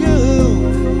for you.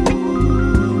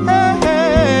 Hey,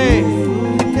 hey,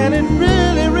 can it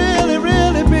really, really,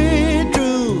 really be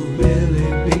true?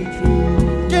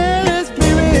 Can this be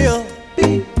real?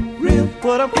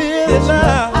 What I'm feeling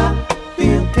now.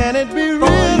 Can it be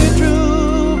really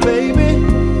true, baby?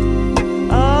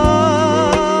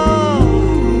 Oh,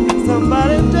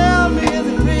 somebody tell me, is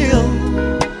it real?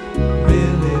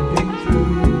 Really be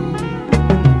true?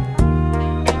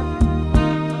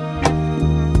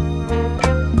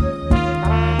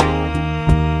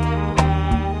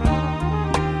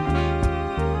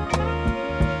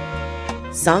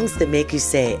 Songs that make you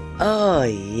say, oh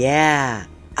yeah,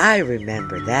 I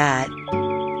remember that.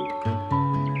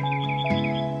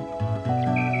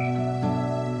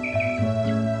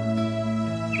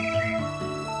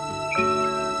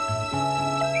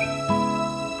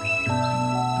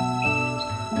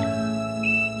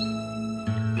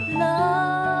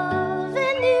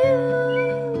 Loving you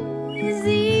is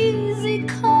easy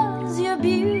 'cause you're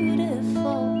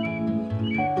beautiful.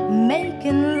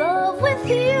 Making love with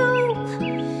you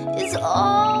is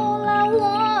all I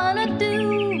wanna do.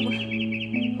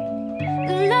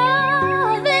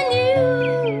 Loving you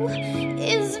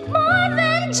is more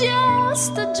than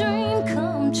just a dream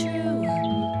come true.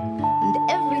 And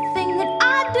everything that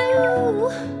I do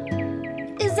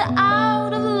is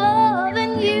out of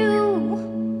loving you.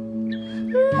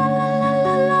 La la la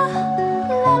la la,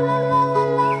 la la la la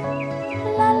la,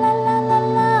 la la la la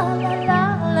la, la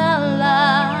la la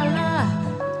la,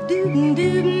 doom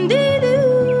doom doo doo.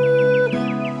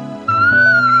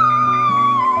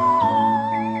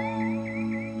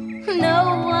 No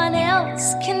one else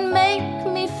can make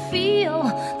me feel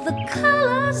the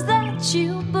colors that you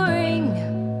bring.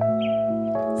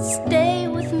 Stay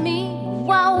with me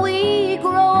while we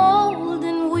grow old,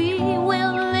 and we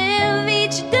will live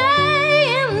each day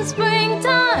in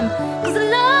springtime. 'Cause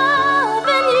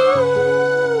loving you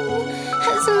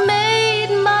has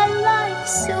made my life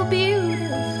so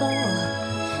beautiful,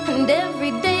 and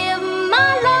every day of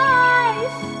my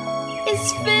life is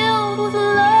filled with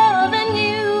loving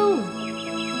you.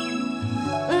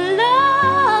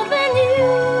 Loving you,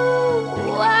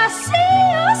 I see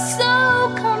your soul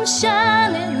come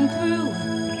shining through,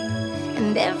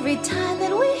 and every time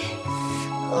that we,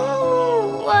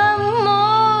 ooh, I'm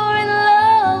more in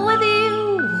love with you.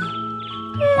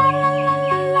 La la la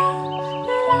la la,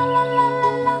 la la la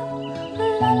la la,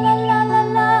 la la la la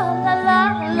la, la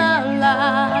la la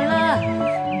la,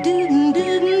 doom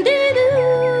doom doo doo.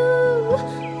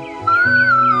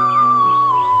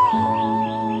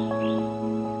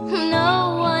 No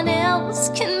one else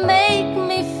can make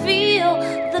me feel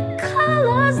the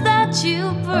colors that you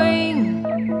bring.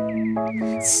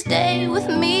 Stay with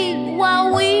me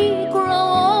while we grow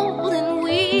old, and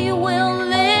we will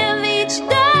live each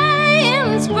day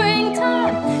in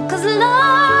springtime. 'Cause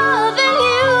loving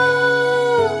you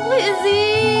is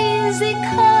easy,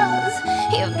 'cause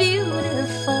you're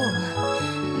beautiful.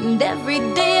 And every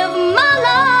day of my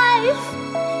life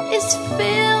is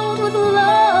filled with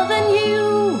loving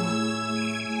you.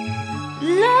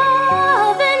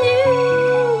 Loving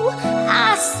you,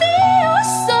 I see your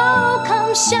soul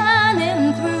come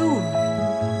shining through.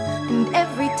 And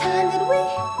every time that we,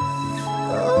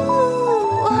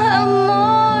 ooh, I'm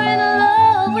more in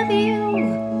love with you.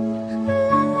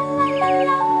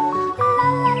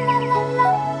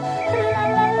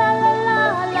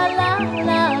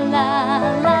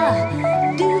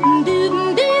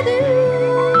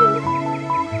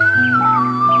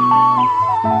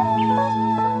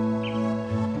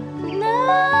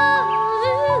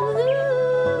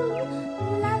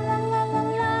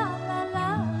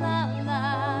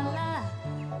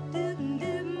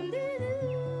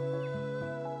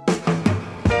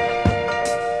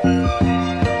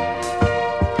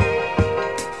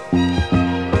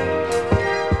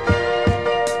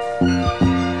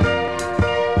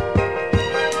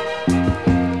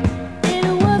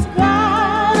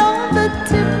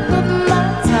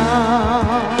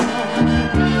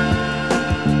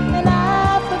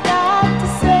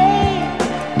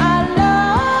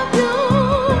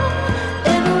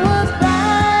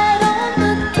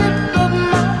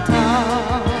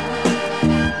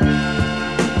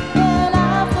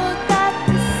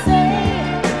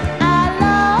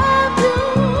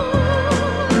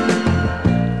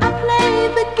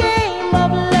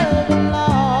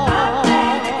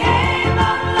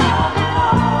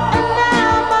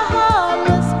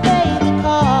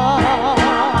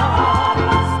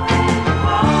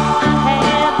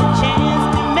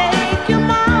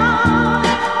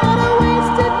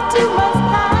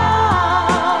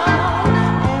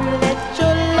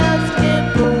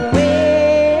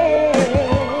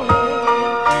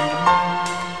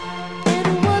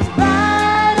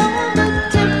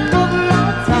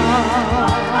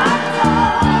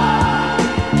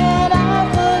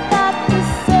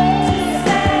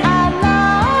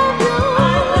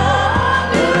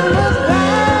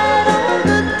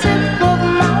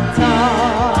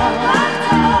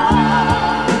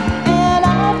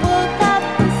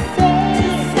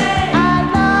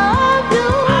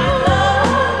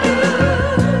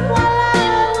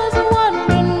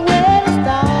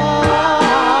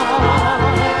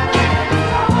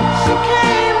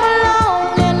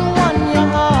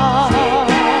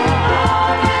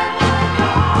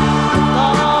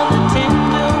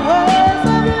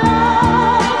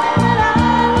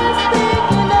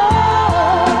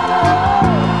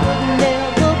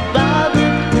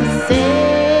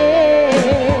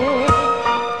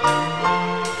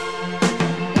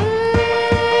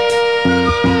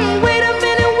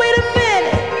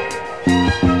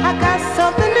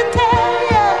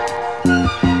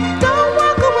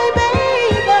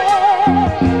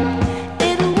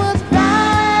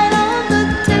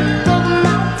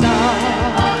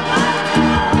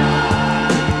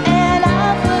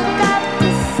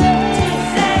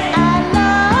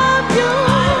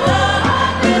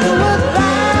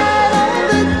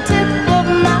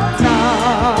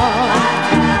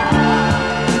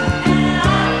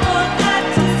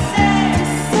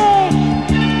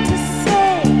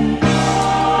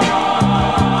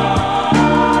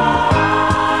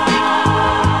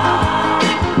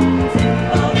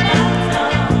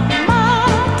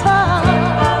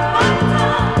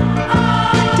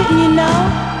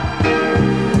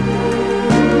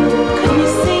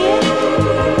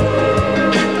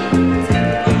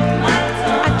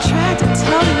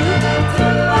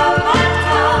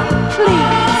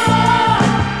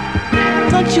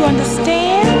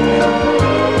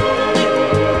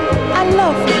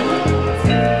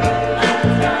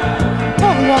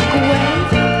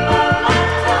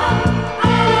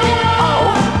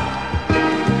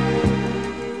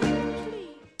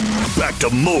 To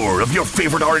more of your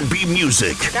favorite R&B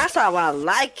music. That's how I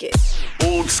like it.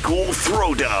 Old School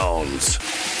Throwdowns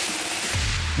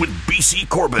with BC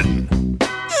Corbin.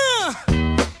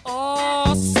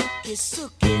 Oh, sucky,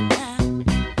 sucky now.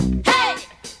 Hey!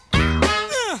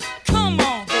 Come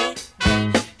on, baby.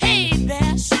 Hey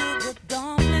there, sugar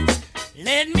dumplings.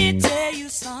 Let me tell you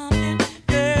something,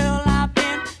 girl, I've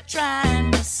been trying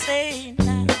to say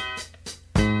now.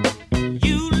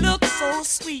 You look so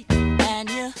sweet and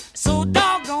you're so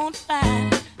doggone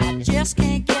fine. I just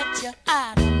can't get you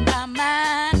out of my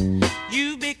mind.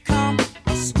 You become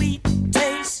a sweet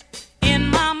taste in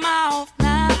my mouth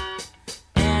now,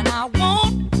 and I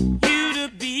want you to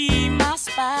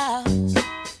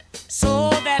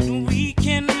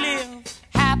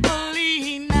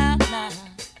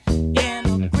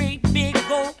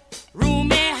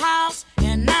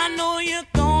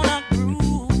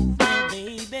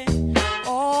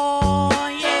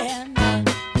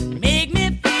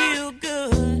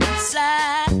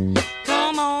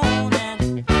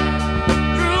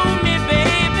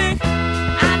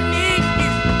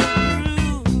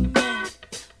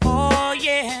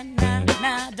Yeah,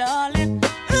 now, darling.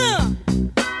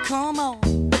 Come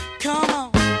on, come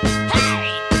on.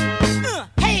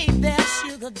 Hey there,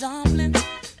 sugar dumplings.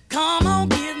 Come on,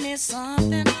 give me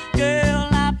something. Girl,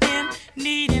 I've been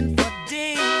needing for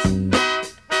days.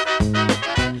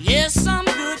 Yes, some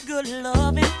good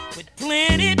loving with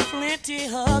plenty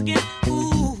hugging.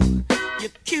 Ooh, you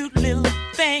cute little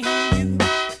thing, you.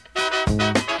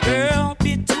 Girl,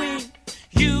 between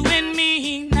you and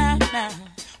me now,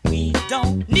 we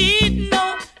don't need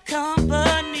no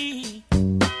company.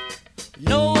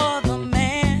 No other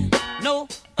man, no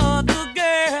other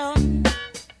girl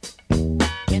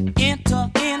can enter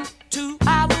into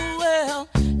our world.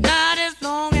 Not as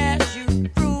long as you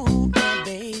prove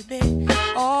me, baby.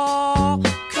 Oh,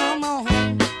 come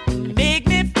on, make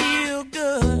me feel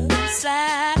good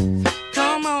inside.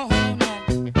 Come on,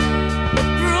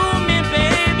 groove me,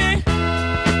 baby.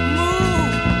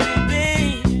 Move me,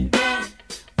 baby.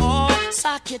 Oh,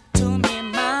 sock it to me,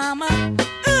 mama.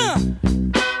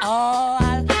 Oh,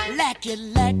 I like it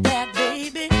like that,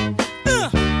 baby.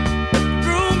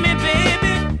 Groove me,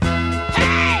 baby.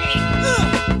 Hey,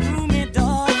 groove me,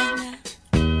 darling.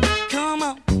 Come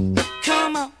on,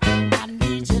 come on. I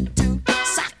need you to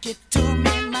sock it to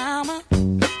me, mama.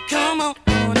 Come on,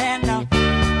 and now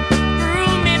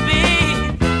groove me,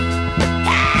 baby.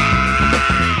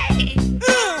 Hey,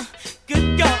 good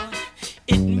God,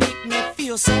 it make me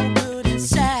feel so good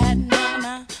inside.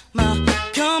 Now,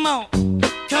 come on.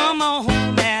 Come on,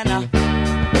 man.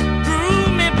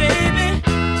 Groove me, baby.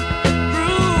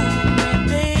 Groove me,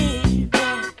 baby.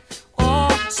 Oh,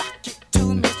 sock it to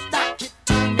me, stock it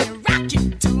to me, rock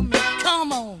it to me.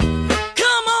 Come on,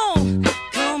 come on,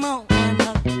 come on,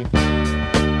 man.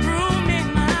 Groove me,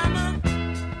 mama.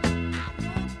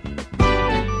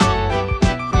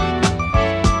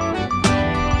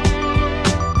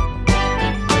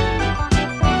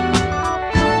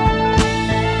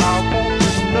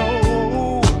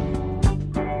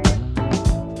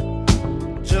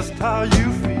 Just how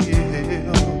you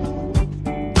feel.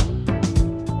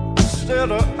 Instead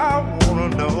of I wanna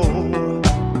know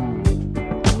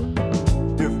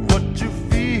if what you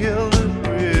feel is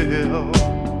real.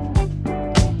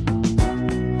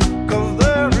 'Cause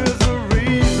there is a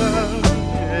reason,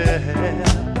 yeah,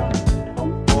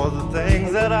 for the things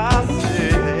that I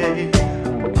say.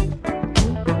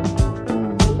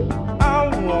 I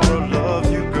wanna love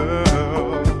you, girl,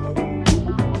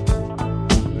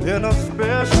 in a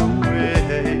special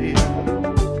way.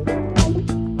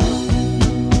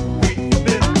 We've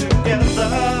been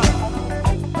together,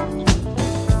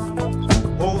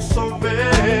 oh so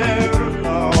very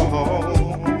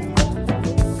long.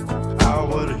 I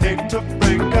would hate to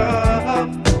break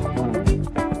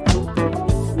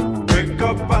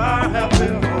up our happy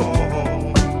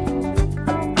home.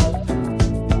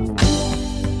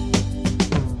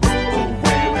 The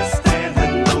way we stand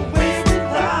and the way we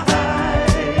lie,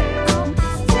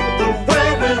 the way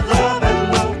we love and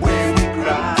the way we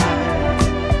cry.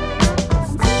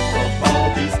 All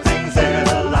these things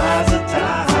analyze the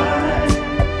time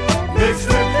makes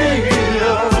me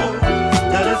feel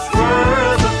that it's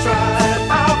worth a try.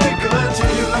 I'll be good to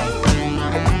you.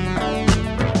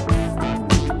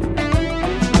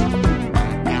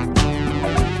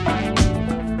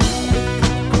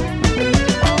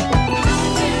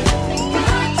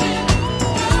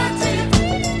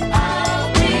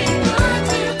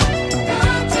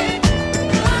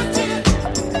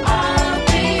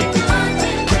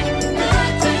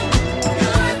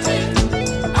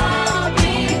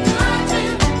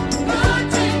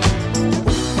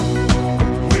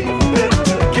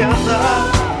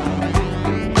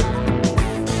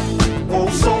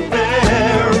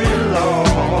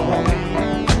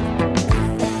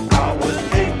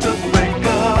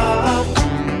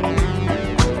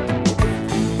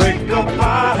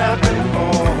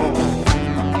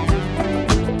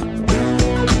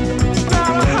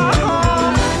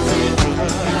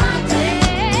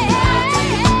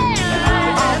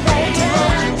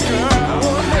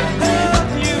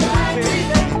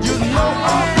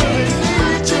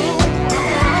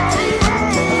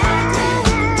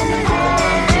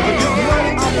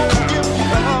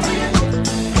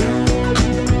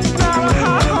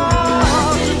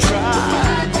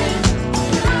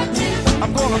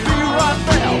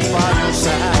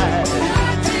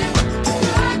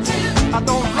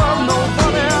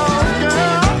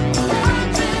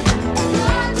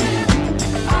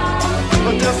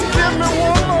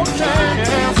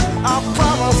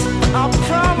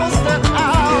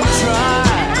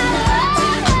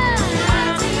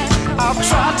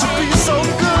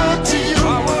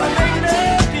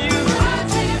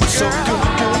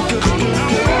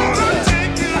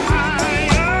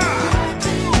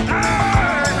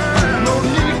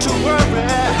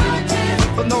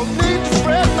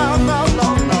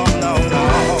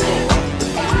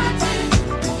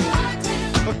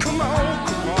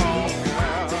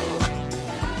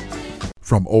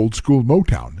 From old school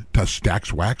Motown to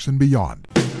Stax Wax and beyond.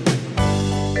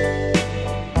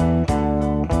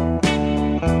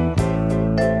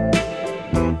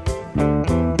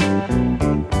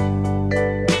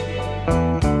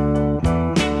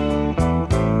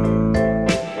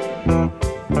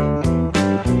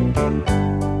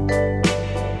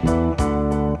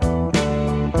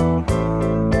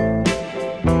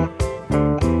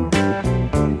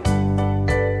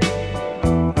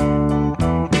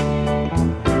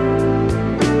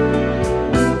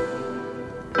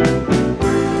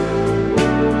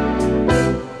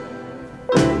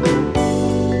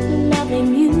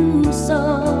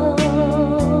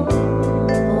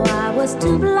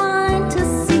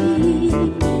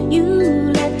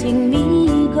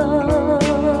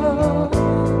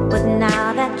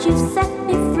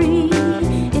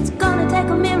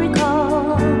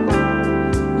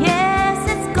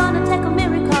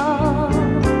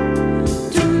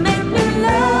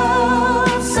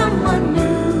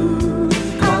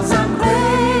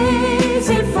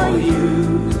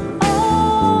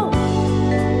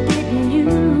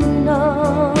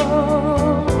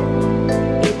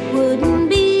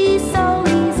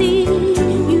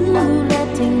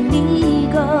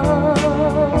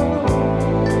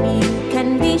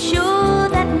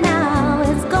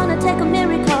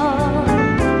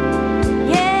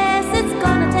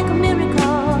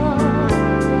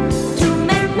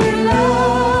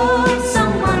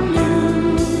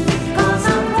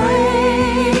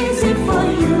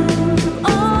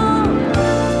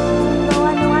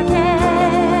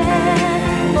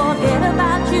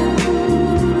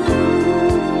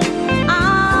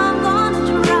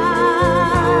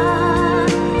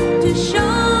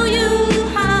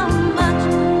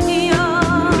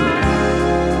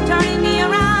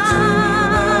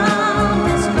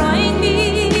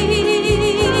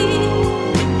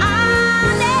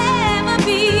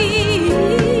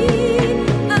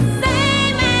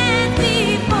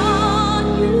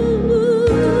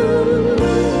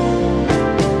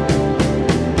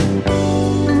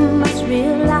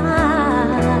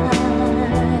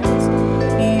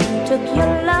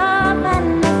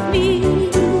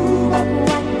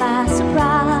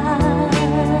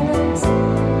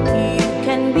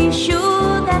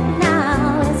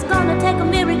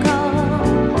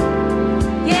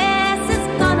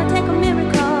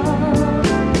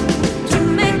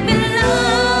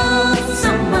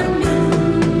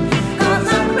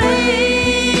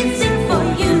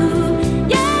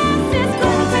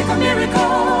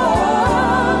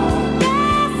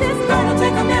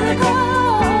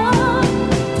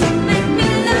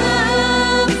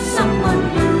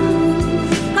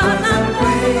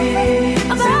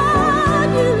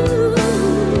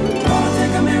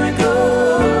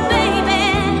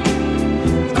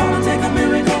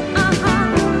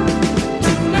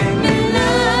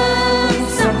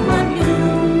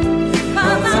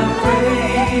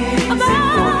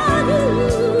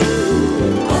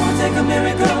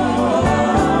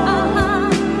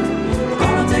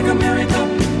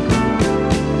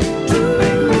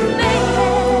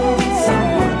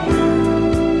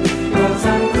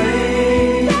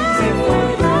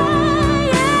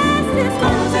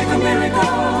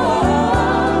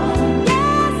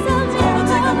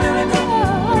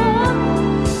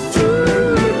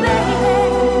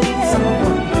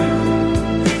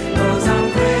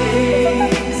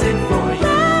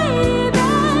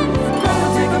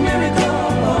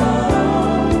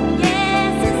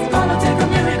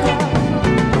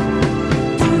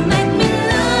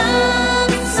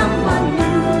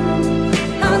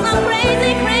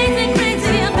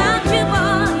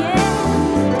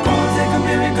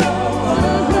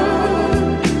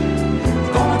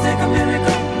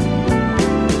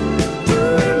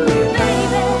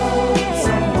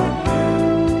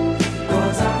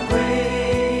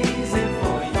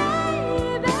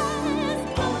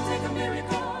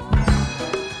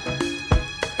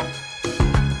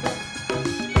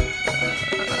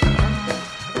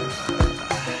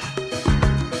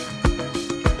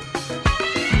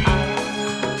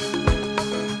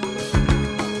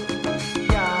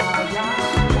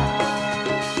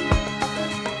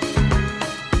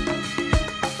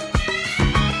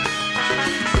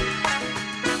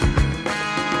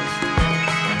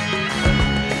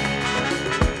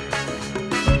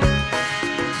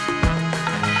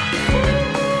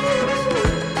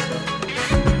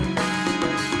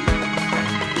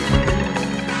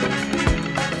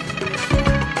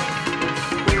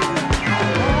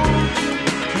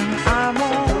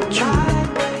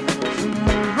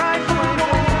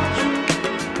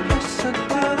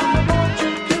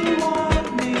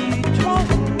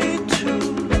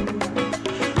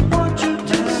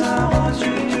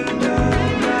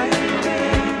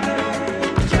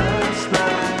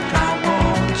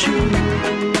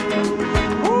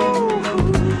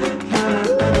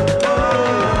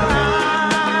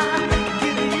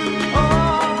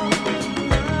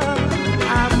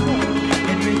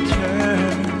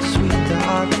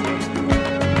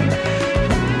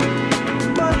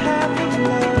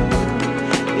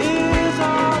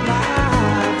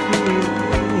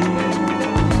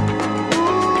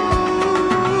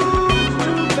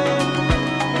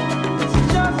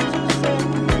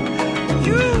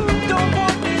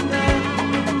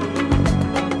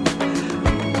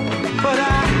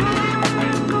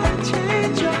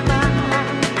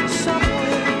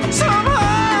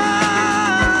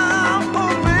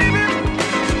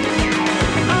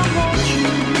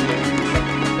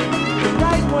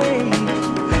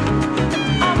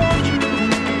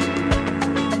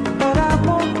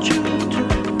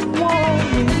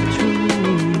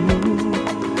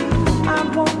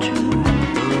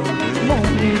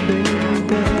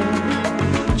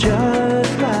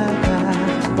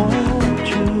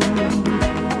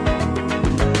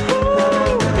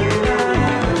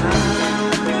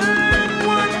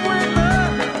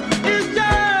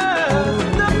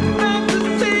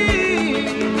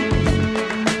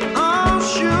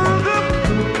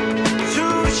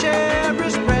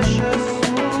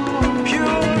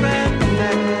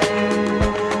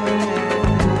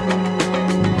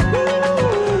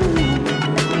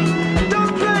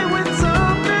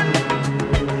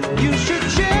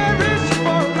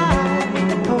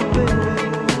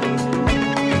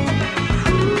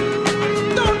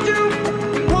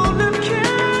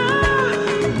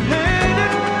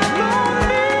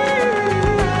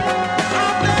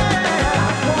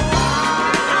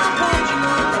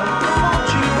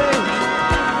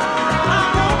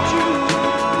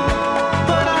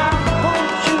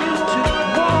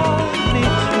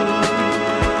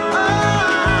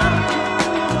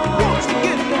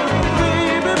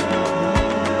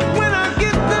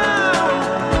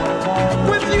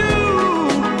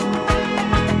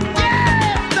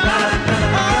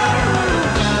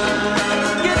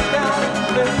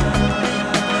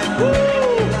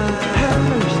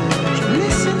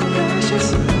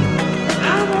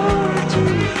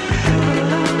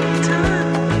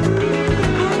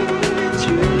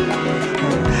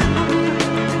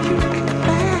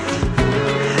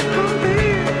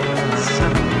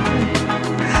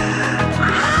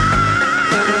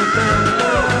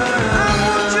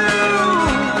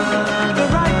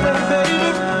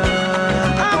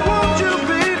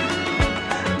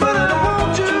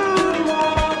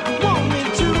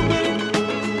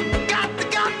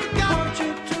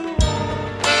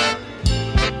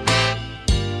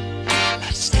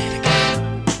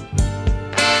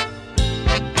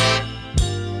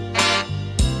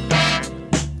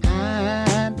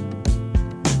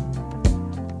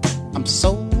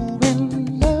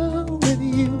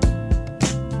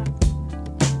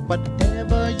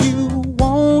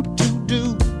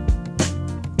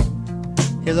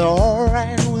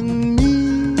 alright with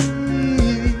me.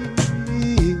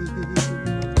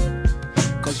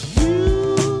 'Cause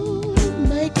you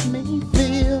make me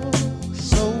feel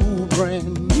so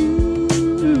brand new.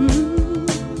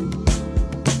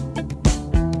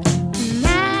 And I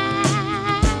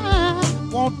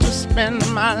want to spend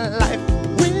my life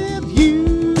with you.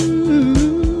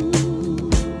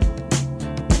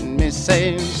 Me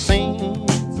say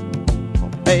scenes, oh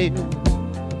baby,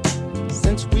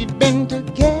 since we've been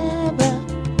together.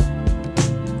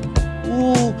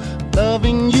 Ooh,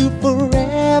 loving you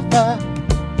forever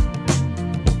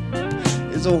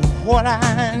is what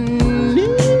I need.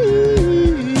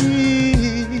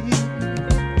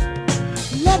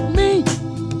 Let me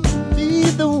be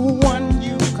the one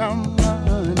you come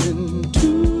running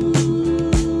to.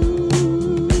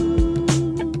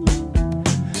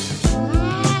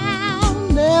 I'll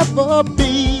never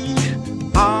be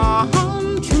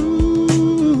untrue.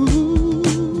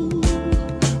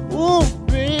 Oh,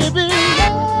 baby,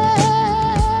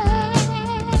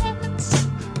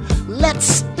 let's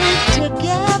stay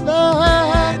together,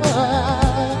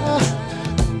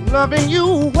 loving you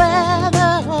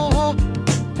weather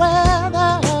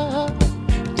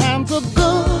times are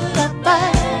good or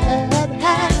bad,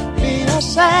 happy or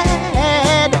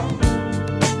sad.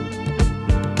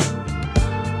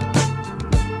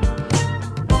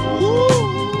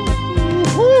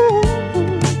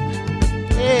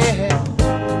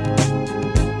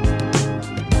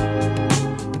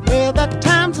 Whether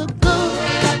times are good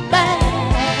or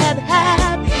bad,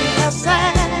 happy or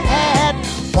sad.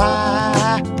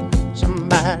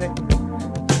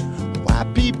 Why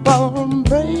people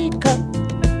break up?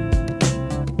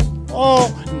 Oh,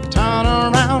 and turn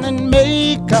around and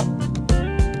make up.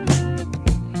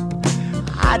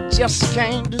 I just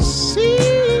came to see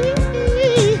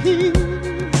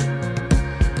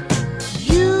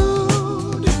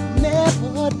you'd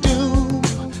never do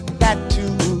that to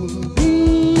me,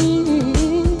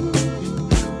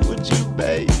 would you,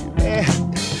 baby?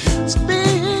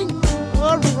 Being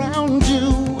around you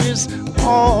is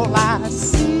all I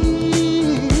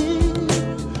see,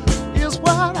 is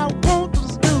what I want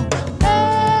us to do.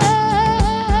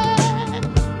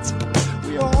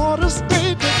 We ought to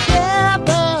stay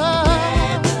together,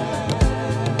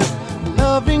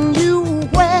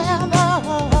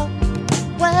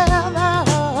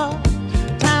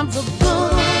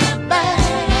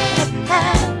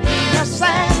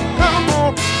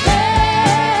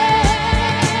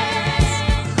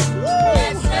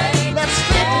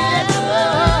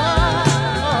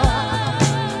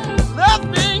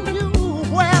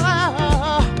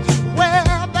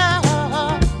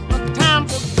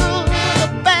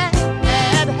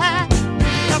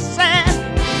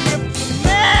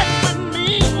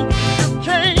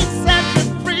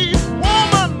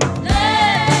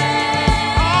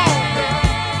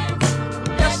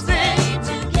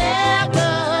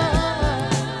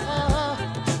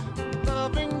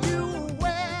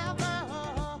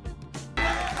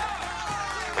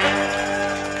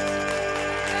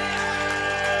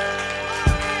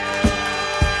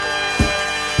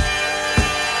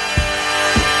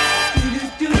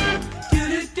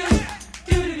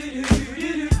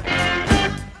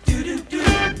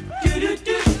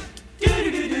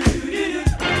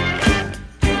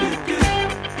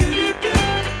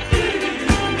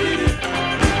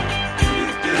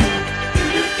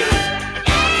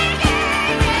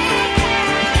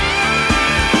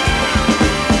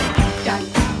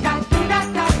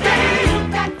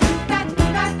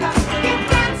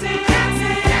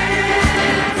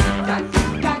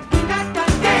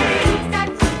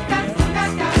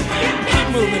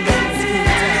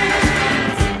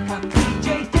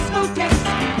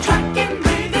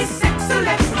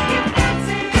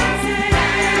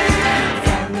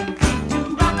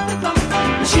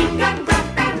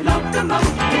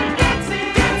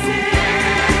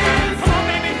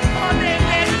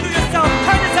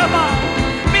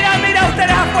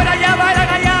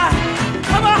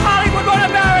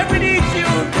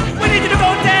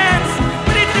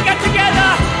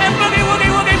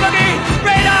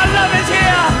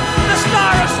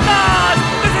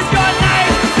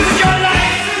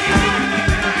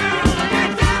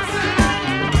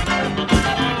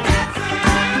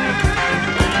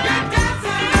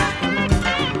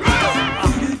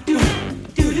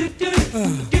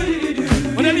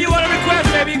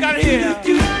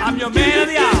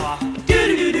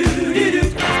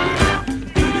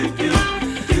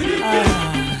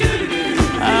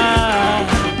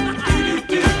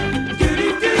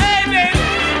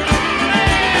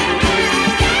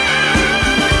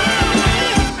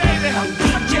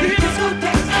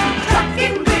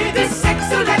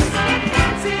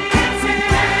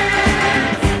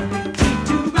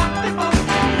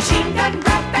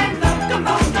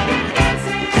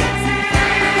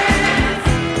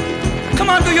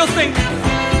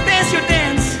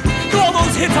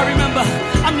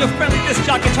 I'm your friendly disc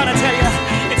jockey trying to tell you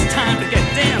it's time to get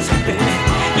dancing, baby.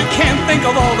 You can't think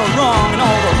of all the wrong and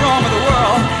all the wrong of the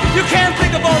world. You can't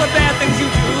think of all the bad things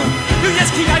you do. You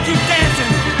just gotta keep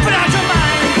dancing. Put out your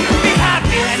mind. Be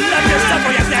happy and love yourself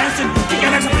while you're dancing. Kick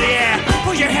your legs up in the air.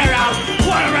 Pull your hair out.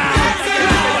 Whirl around.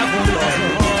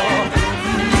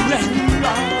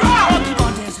 Keep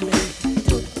on dancing, baby.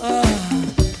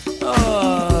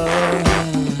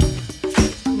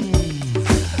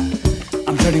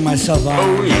 I'm turning myself on.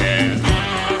 Oh, yeah.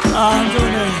 I'm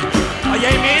doing it. Oh,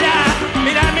 yeah, mira.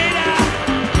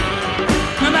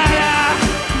 No matter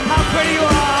how pretty you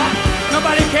are,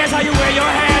 nobody cares how you wear your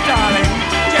hair, darling.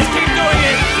 Just keep doing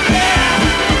it. Yeah.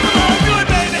 Come on, do it,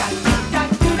 baby.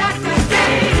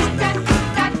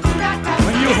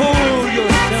 When you hold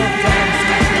yourself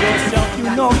dancing to yourself, you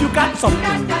know you got something.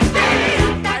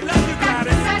 I love you,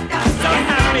 Gladys. I'm so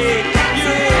happy.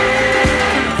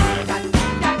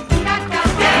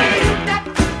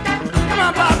 Come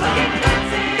on, Papa.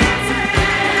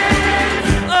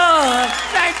 Oh,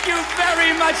 thank you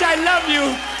very much. I love you.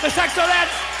 The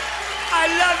Sexolettes, I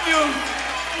love you.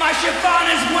 My chiffon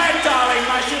is wet, darling.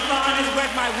 My chiffon is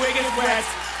wet. My wig is wet.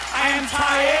 I am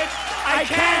tired. I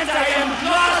can't. I am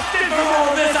exhausted from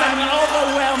all this. I'm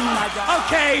overwhelmed.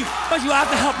 Okay, but you have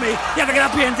to help me. You have to get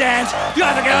up here and dance. You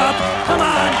have to get up. Come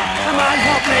on. Come on,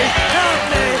 help me. Help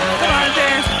me. Come on,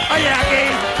 dance. Oh, yeah,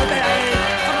 okay.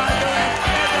 Come on, do it.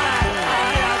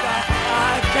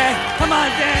 Okay, come on,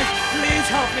 dance. Please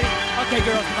help me. Okay,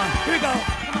 girls, come on. Here we go.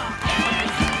 Come on.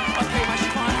 Okay, my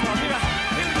chiffon.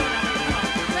 Here we go now. Come on.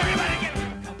 Everybody get it.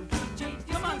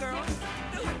 Come on, girls.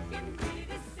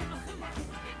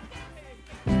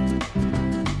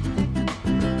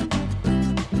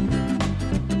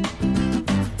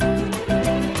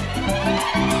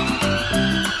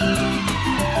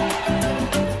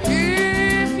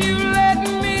 If you let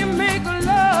me make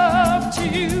love to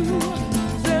you,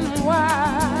 then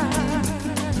why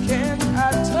can't I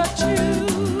touch you?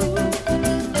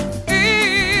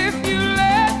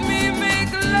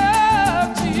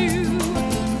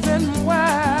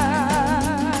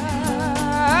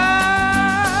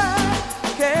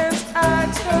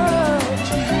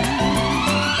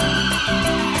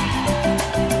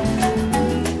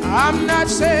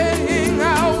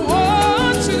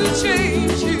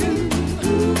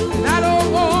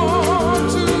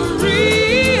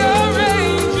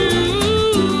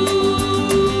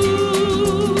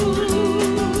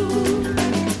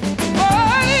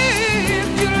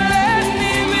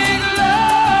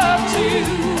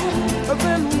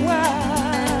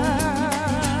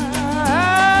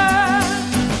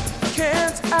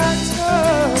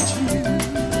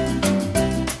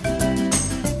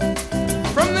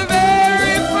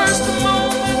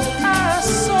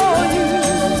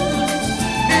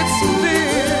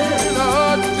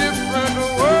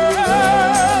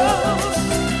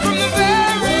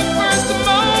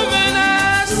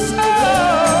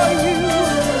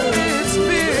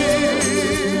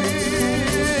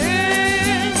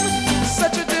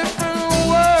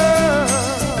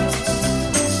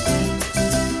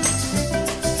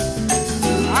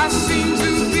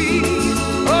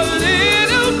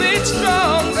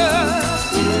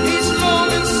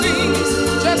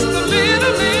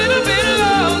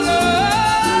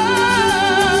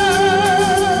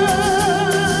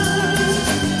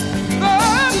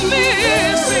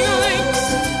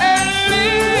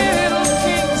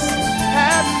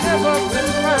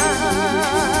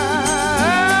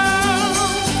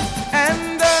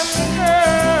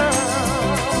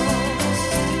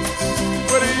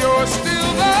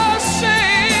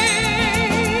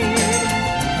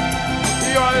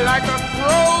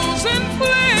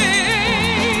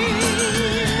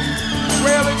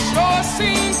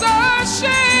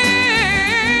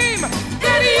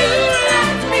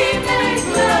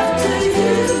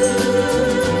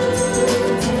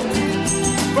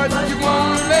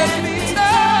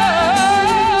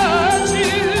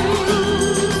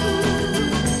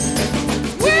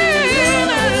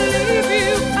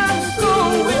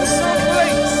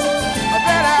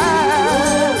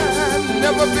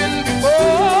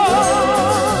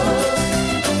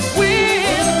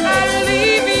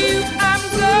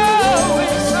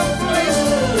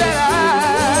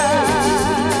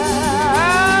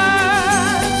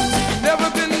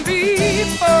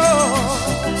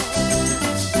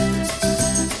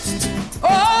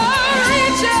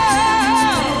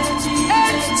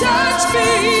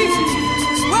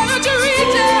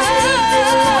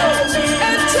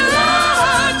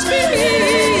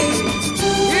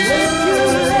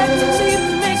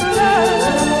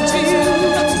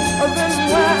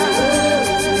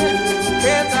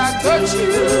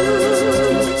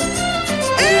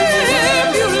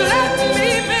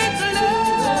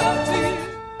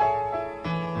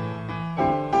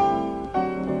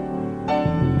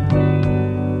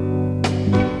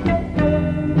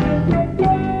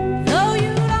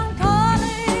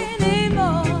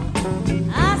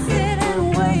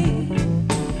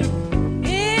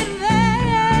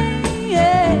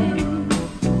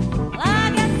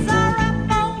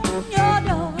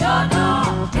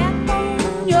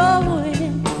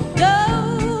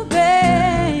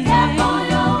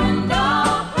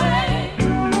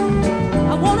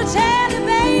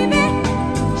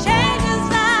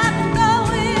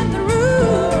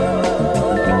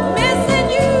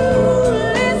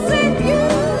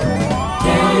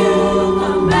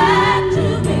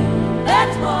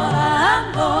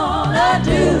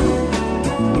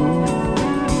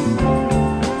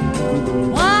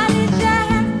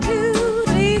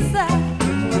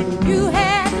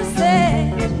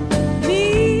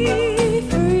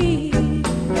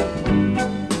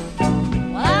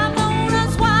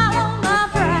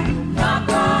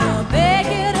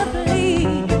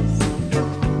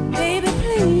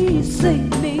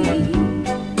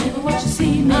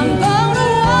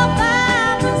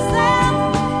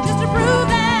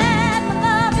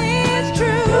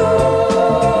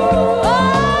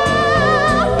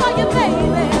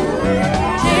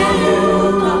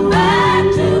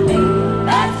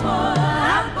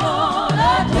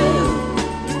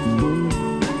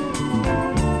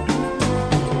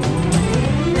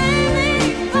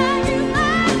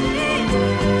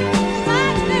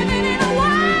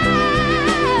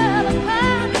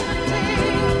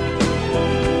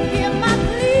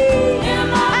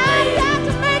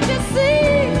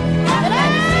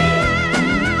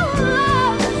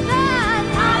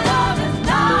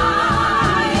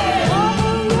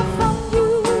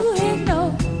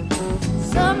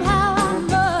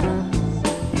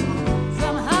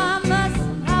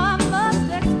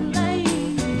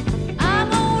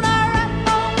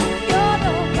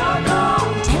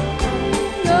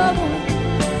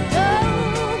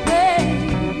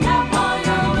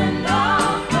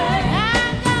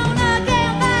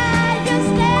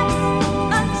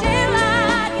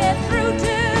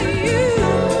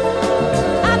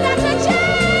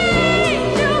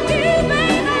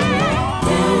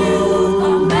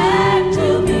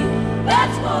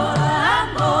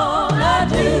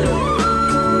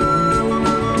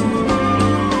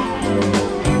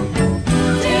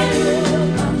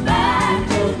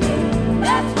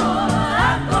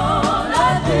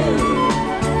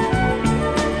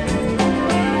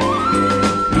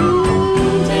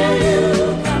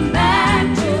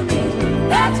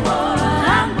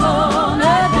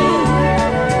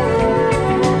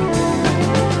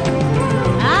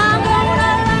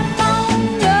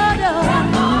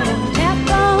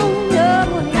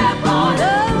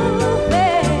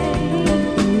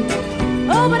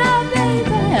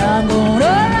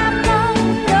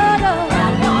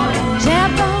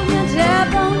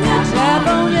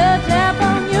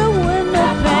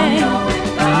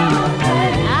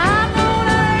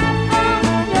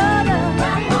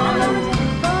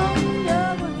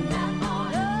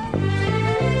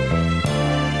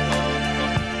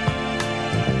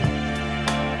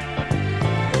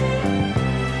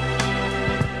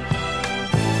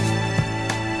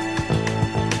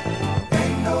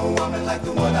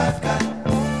 like the one I've got.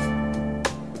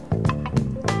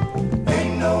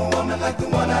 Ain't no woman like the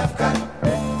one I've got.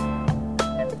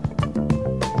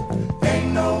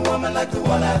 Ain't no woman like the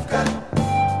one I've got.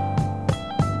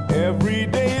 Every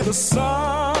day the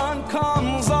sun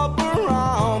comes up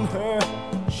around her.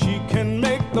 She can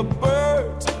make the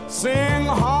birds sing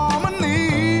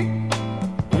harmony.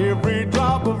 Every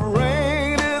drop of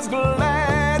rain is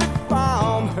glad it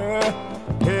found her.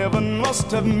 Heaven must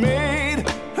have made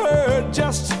her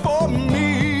just for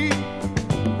me.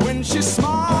 When she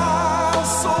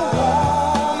smiles so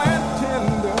warm and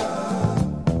tender,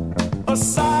 a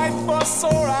sight for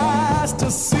sore eyes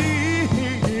to see.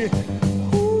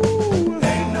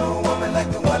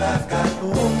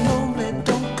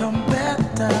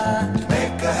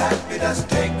 Doesn't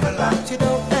take a lot. She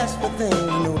don't ask for things,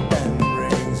 no diamond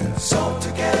rings. Sewn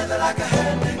together like a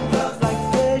hand in glove, like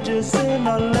pages in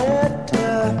a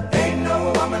letter. Ain't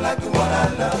no woman like the one I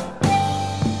love.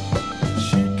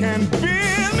 She can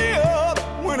build me up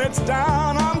when it's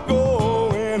down. I'm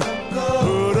going.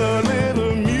 Put a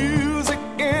little music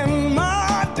in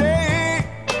my day.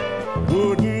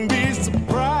 Wouldn't be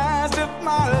surprised if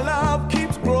my love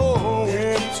keeps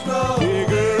growing.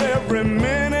 Figure every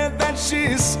minute that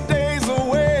she's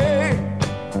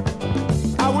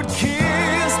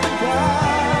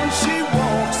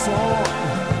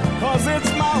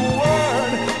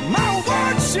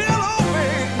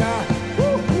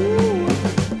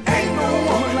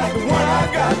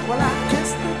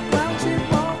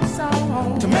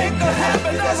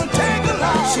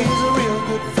she's a real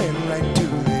good friend right to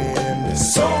the end.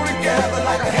 Sewn together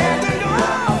like a hand in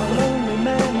glove. I'm a lonely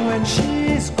man when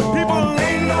she's gone. People,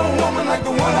 ain't no woman like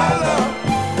the one I love.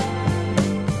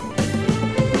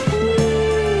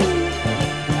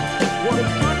 What a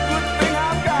good thing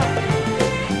I've got.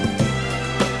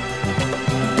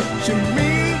 She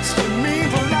means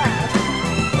a lot.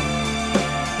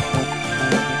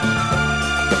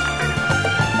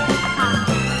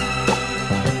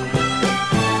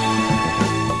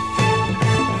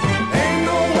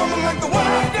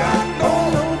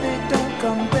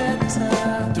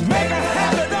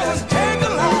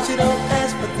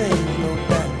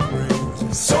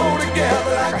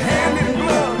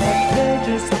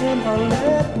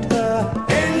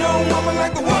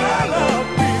 Like the one I love,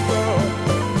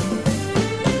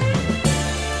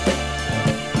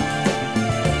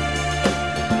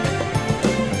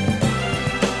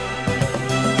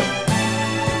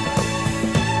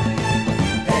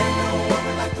 ain't no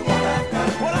woman like the one I've got.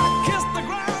 When I kiss the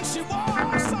ground, she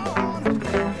walks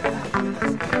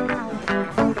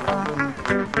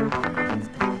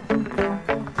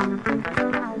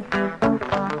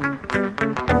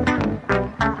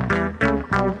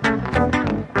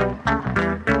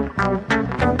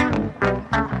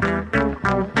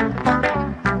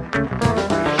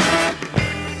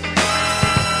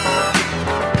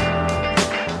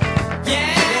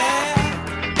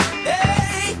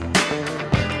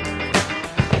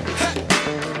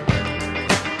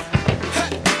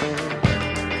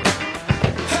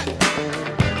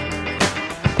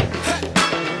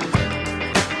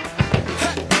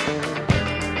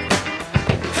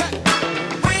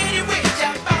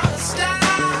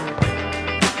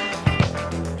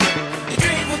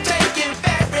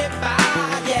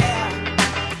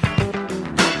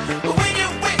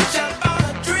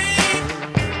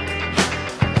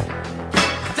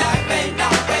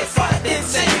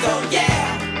yeah.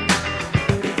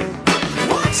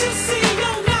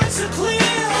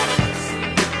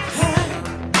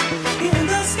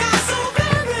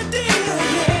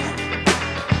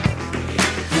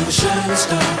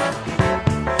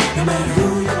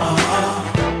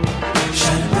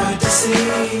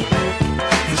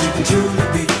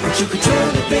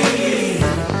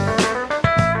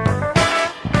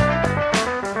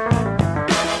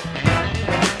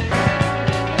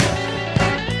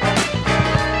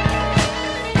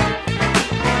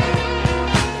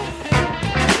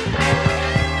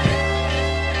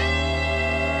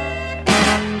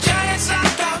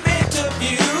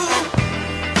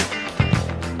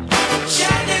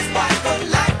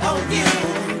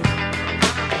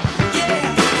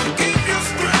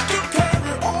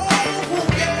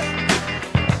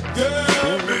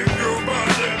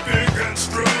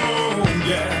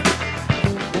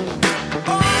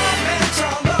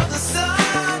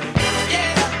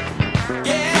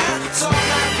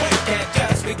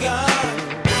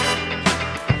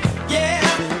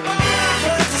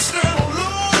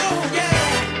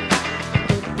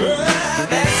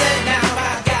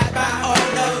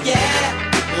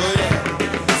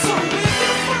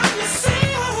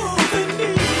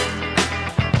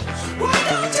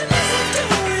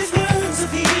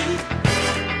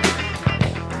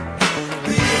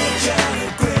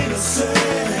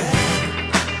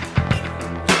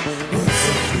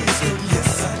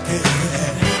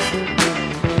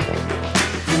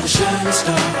 You're a shining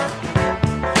star,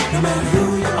 no matter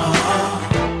who you are.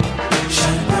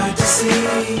 Shining bright to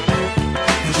see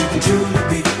what you can truly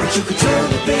be, what you can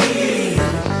truly be.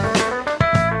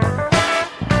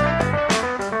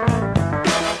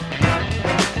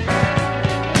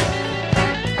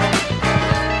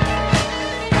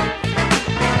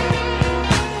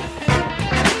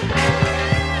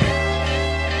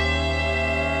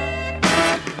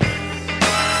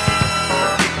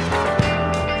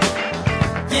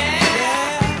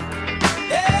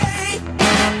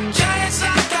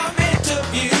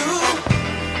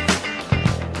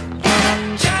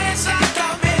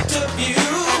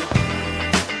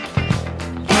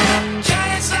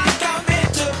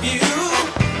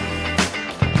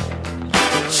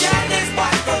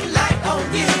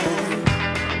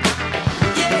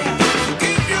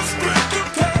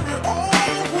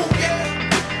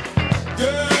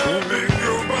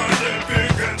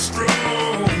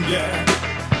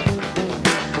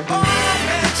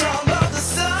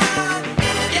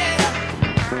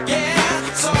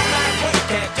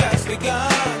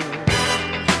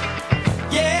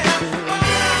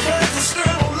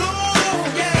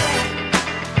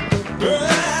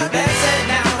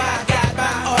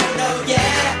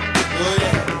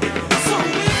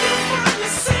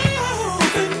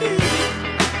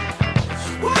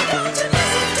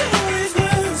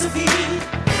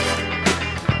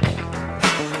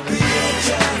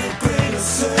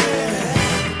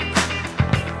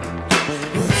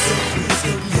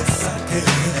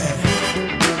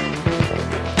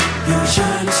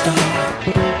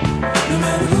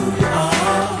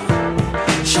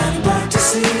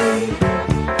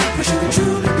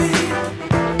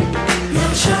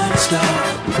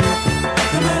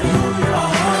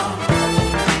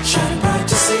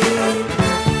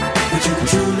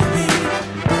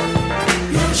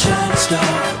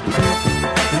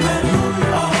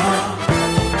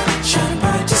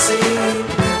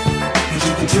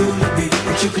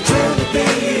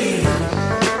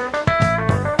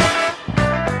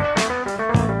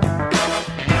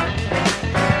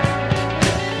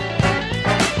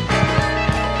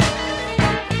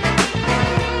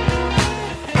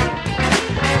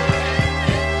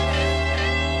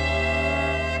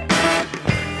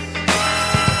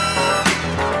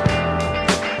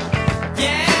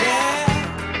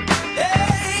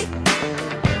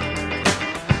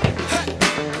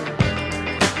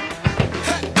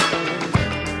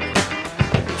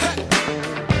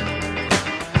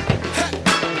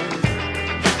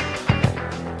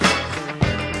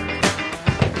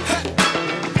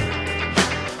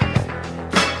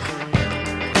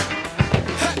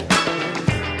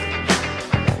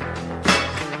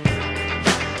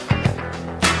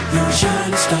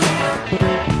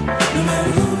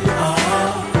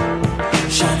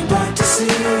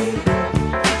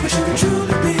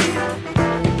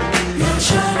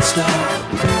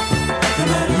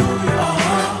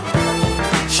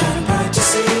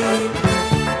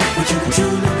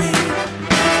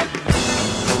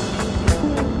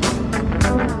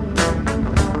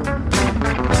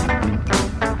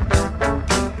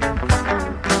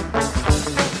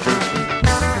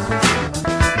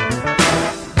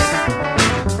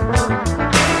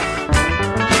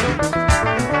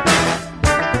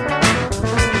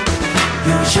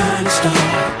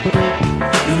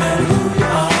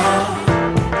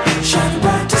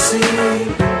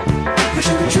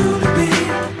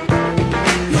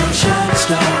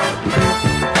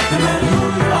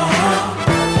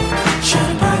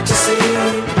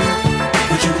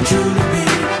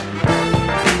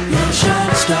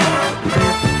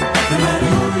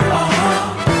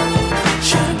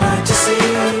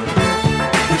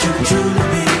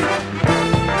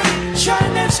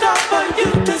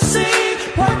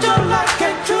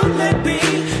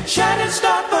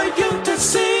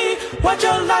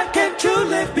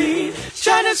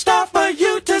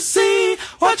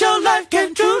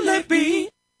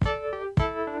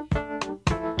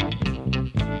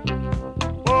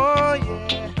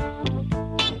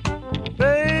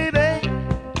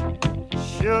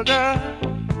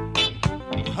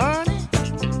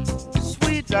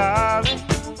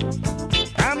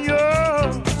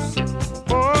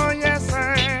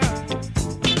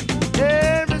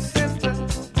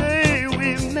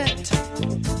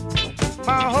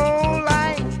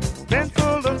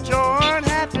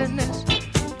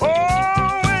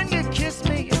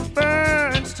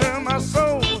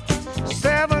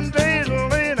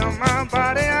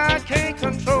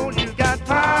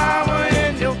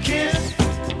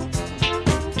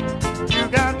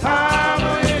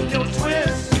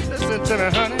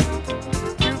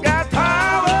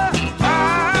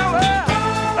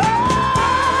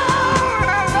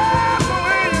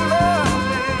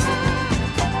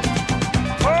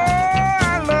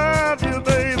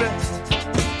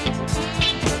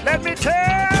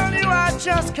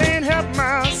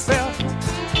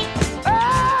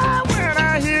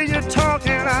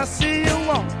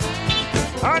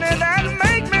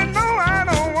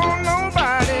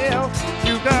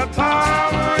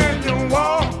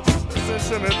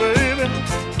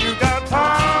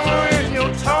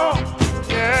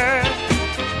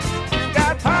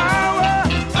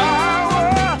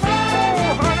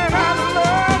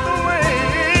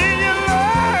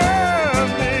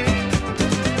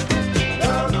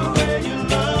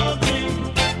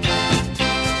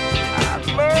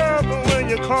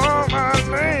 call my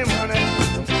name, honey.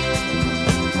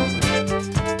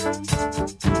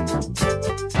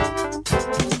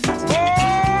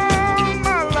 All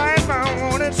my life I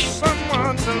wanted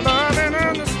someone to love and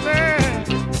understand.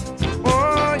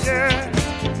 Oh yeah.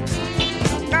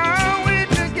 Now we're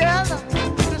together,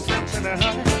 listen to me,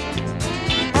 honey.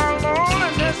 My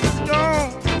loneliness is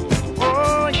gone.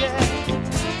 Oh yeah.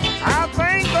 I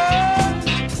thank God.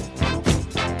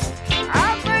 I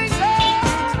thank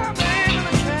God I'm able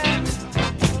to care.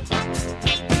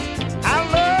 I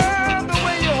love the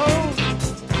way you hold.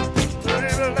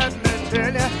 Baby, let me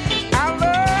tell you, I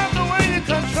love the way you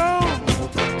control.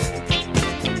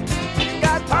 You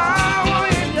got power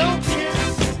in your kiss.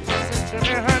 Listen to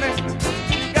me, honey.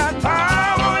 You got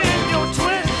power in your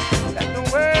twist. Let the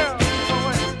world know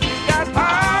it. You got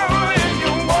power in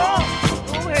your walk.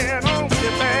 Go ahead on with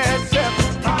your bad self.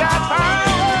 You got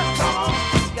power.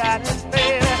 You got it,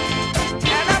 baby.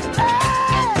 And I'm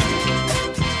glad.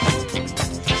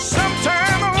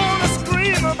 Sometimes I wanna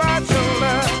scream about your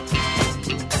love.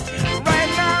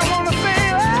 Right now I wanna say,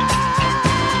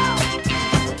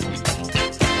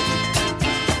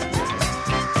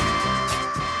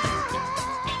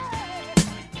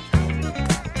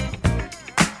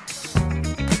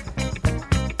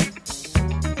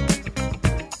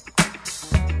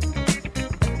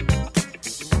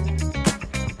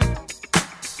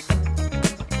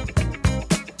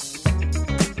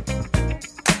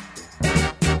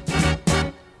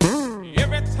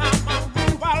 Every time I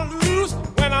move, I lose.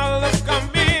 When I look, I'm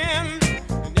in.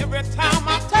 And every time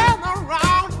I turn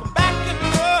around, I'm back in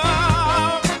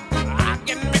love. I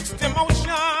get mixed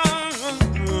emotions.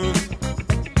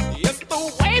 It's the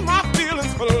way my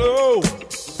feelings flow.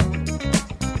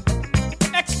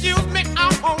 Excuse me,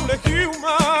 I'm only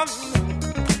human.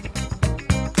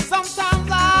 Sometimes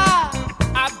I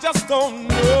just don't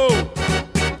know.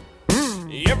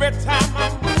 Every time I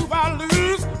move, I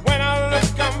lose. When I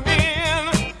look, I'm in.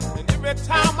 And every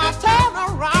time I turn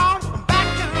around, I'm back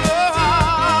in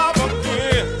love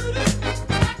again.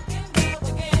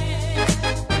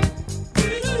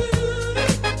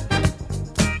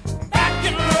 Back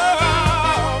in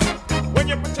love. When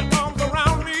you put your arms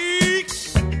around me,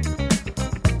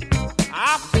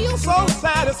 I feel so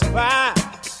satisfied.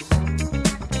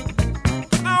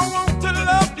 I want to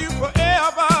love you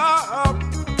forever.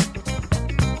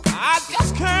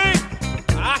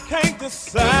 I can't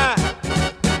decide.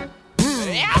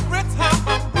 Every time I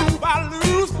move, I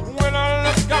lose. When I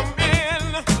look, I'm in.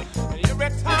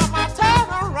 Every time I turn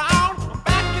around, I'm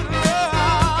back in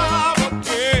love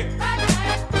again. Back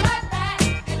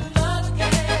in love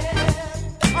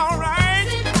again. All right.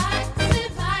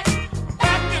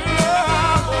 Back in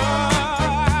love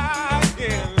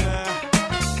again.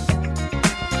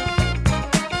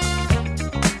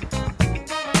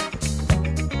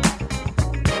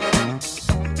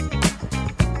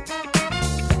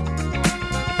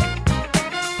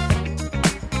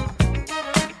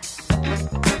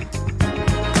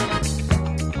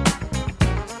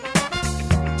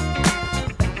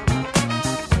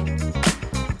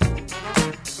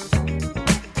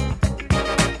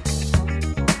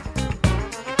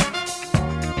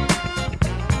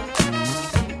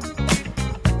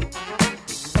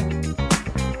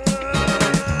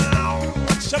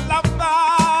 Your lover. I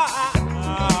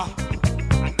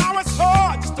know it's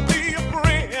hard just to be a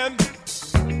friend.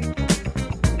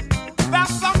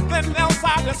 That's something else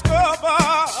I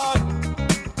discovered.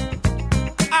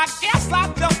 I guess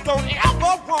I just don't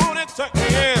ever want it to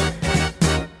end.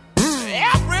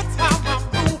 Every time I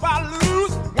move, I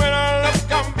lose. When I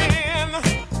look, I'm in.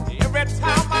 Every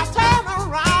time I turn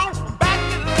around, I'm back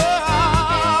in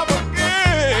love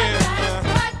again.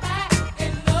 Back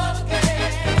in love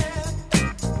again.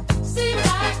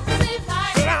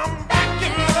 But I'm back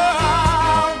in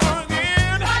love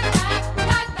again.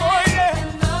 Oh yeah.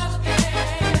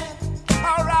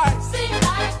 All right.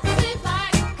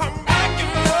 I'm back in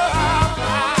love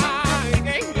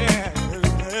again.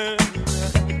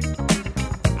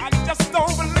 I just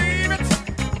don't believe it.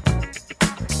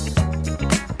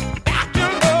 Back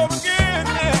in love again.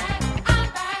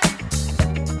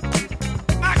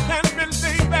 I can't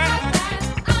believe it.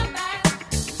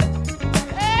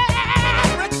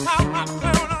 Every time I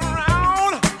turn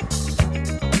around,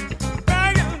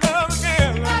 back in love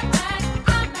again.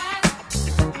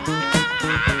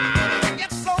 I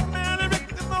get so many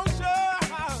mixed emotions.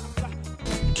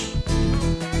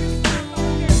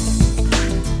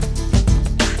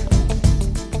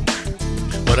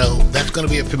 Well, that's going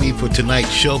to be it for me for tonight's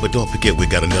show, but don't forget we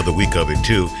got another week of it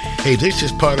too. Hey, this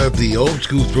is part of the Old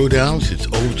School Throwdowns. It's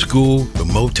old school, the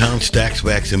Motown, Stax,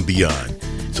 Wax, and beyond.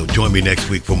 So join me next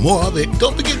week for more of it.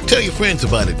 Don't forget to tell your friends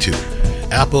about it too.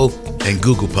 Apple and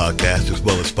Google Podcasts, as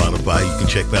well as Spotify. You can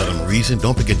check that out on Reason.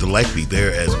 Don't forget to like me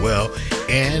there as well.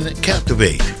 And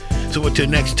Captivate. So until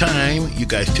next time, you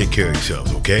guys take care of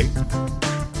yourselves, okay?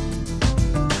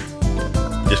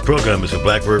 This program is a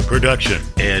Blackbird production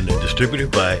and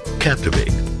distributed by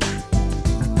Captivate.